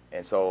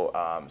 And so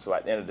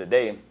at the end of the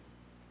day,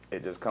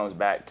 it just comes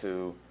back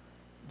to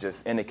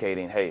just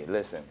indicating, hey,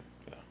 listen,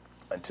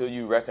 until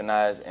you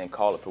recognize and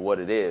call it for what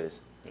it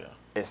is,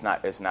 it's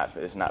not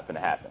gonna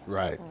happen.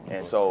 Right.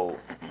 And so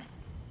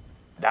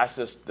that's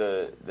just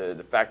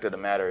the fact of the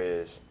matter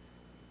is,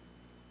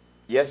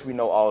 yes, we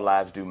know all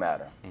lives do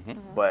matter,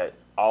 but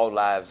all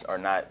lives are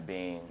not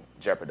being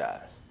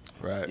jeopardized.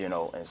 Right.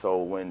 And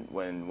so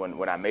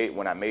when I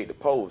made the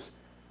post,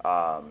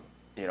 I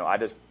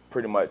just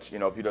pretty much,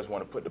 if you just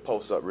want to put the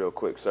post up real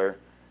quick, sir,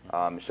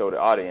 show the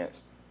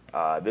audience,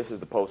 this is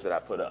the post that I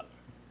put up.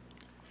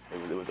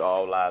 It was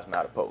all lives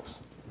matter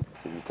post.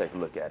 So you take a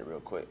look at it real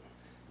quick.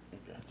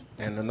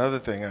 And another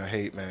thing I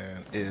hate,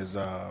 man, is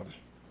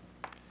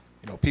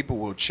people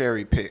will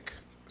cherry pick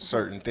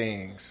certain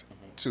things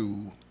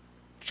to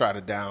try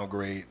to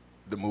downgrade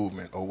the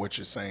movement or what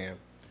you're saying.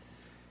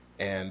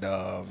 And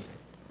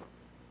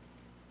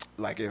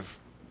like if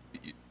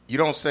you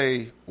don't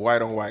say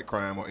white on white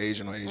crime or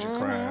Asian on Asian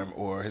crime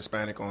or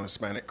Hispanic on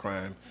Hispanic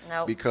crime,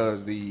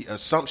 because the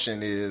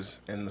assumption is,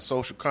 and the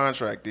social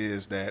contract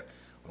is, that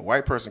when a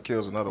white person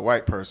kills another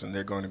white person,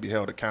 they're going to be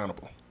held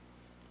accountable.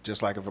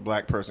 Just like if a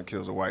black person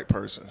kills a white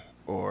person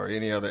or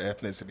any other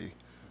ethnicity.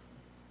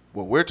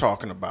 What we're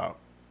talking about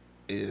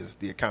is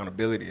the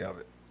accountability of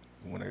it.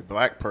 When a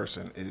black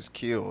person is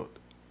killed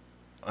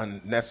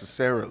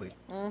unnecessarily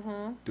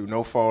through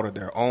no fault of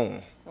their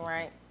own,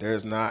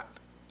 there's not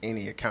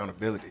any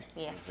accountability.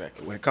 Yeah.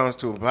 Exactly. When it comes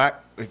to a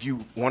black, if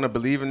you want to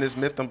believe in this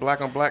myth on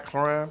black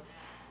crime,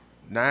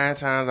 9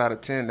 times out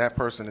of 10, that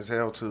person is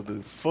held to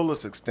the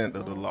fullest extent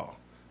of the law.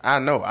 I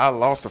know. I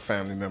lost a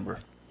family member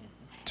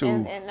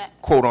to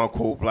quote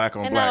unquote black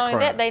on black crime. And not only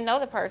that, they know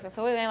the person,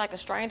 so it ain't like a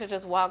stranger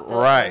just walked up.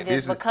 Right. And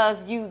just because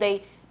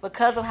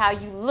of how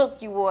you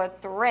look, you were a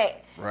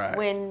threat. Right.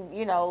 When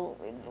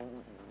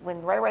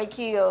when Ray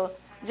killed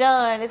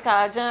John, it's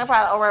called John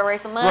probably over Ray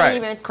some money. Right. He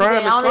been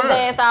Crime is on his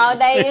ass all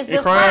day. It's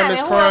just crime. And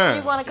who else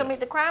you want to commit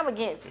the crime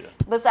against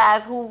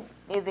besides who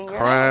is in your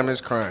crime name?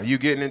 is crime. You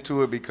getting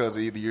into it because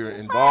either you're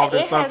involved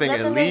in something illegal.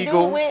 It has nothing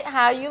illegal. to do with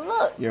how you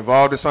look. You're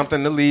involved in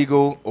something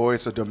illegal, or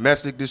it's a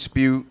domestic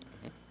dispute.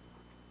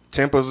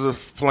 Tempers are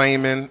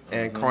flaming,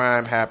 and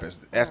crime happens.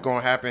 That's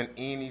going to happen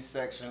any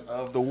section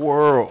of the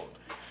world.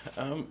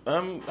 I'm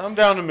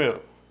down the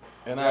middle,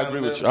 and I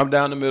agree with you. I'm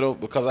down the middle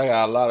because I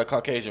got a lot of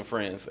Caucasian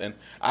friends, and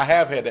I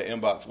have had that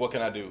inbox. What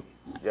can I do?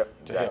 Yep,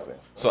 exactly.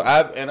 So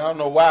I don't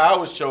know why I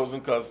was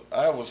chosen, because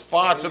I was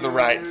far to the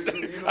right.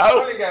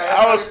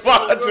 I was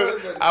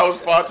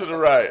far to the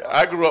right.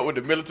 I grew up with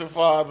a militant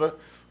father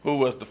who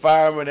was the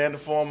fireman and the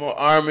former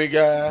Army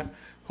guy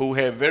who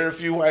had very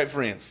few white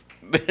friends.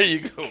 There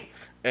you go.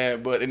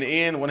 But in the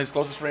end, one of his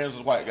closest friends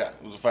was a white guy,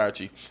 who was a fire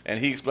chief, and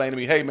he explained to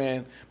me, "Hey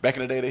man, back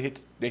in the day,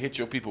 they hit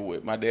your people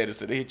with." My daddy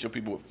said they hit your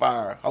people with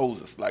fire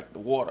hoses, like the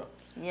water.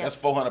 Yep. That's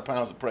 400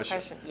 pounds of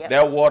pressure. Yep.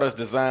 That water is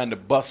designed to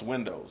bust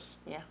windows.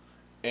 Yeah.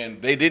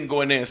 And they didn't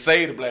go in there and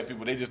save the black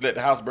people. They just let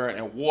the house burn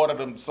and water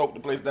them, soak the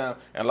place down.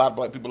 And a lot of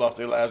black people lost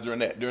their lives during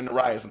the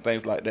riots and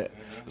things like that.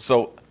 Mm-hmm.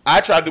 So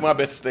I try to do my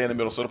best to stay in the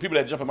middle. So the people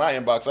that jump in my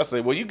inbox, I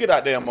say, well, you get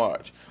out there and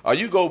march. Or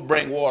you go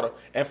bring water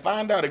and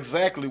find out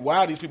exactly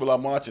why these people are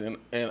marching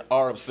and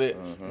are upset.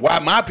 Mm-hmm. Why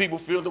my people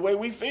feel the way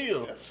we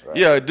feel. Right.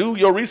 Yeah, do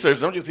your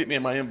research. Don't just hit me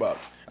in my inbox.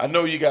 I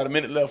know you got a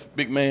minute left,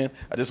 big man.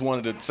 I just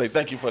wanted to say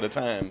thank you for the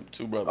time,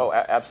 too, brother. Oh,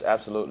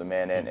 absolutely,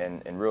 man.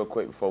 And real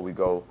quick before we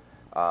go,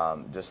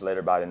 just let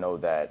everybody know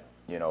that,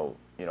 you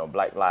know,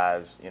 black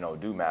lives,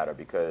 do matter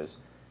because,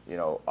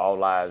 all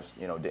lives,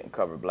 didn't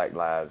cover black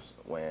lives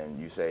when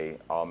you say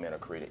all men are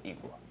created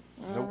equal.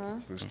 Mm-hmm.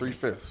 Nope, it was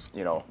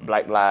 3/5.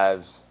 Black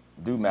lives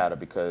do matter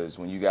because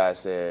when you guys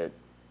said,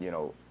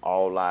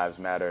 all lives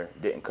matter,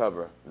 didn't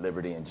cover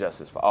liberty and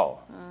justice for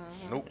all.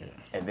 Mm-hmm. Nope.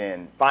 And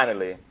then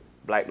finally,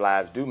 black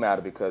lives do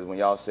matter because when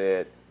y'all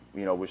said,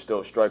 we're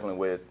still struggling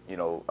with,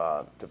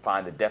 to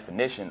find the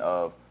definition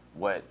of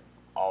what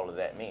all of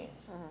that means.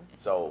 Mm-hmm.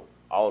 So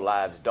all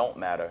lives don't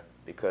matter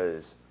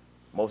because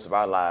most of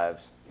our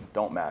lives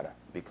don't matter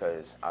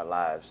because our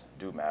lives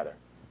do matter,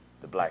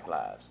 the black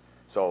lives.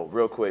 So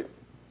real quick,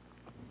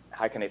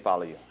 how can they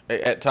follow you?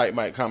 At Tight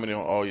Mike, commenting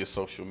on all your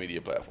social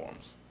media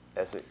platforms.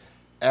 Essex.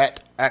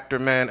 At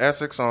Actorman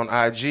Essex on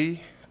IG,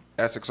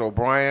 Essex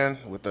O'Brien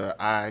with the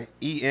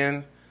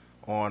IEN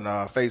on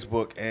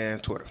Facebook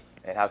and Twitter.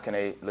 And how can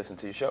they listen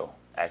to your show,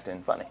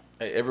 Acting Funny?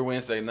 Hey, every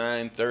Wednesday,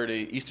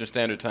 9:30 Eastern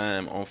Standard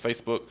Time on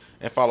Facebook,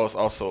 and follow us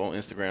also on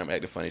Instagram,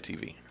 Acting Funny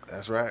TV.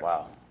 That's right.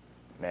 Wow.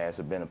 Man, it's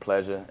been a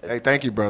pleasure. Hey, thank you, brother.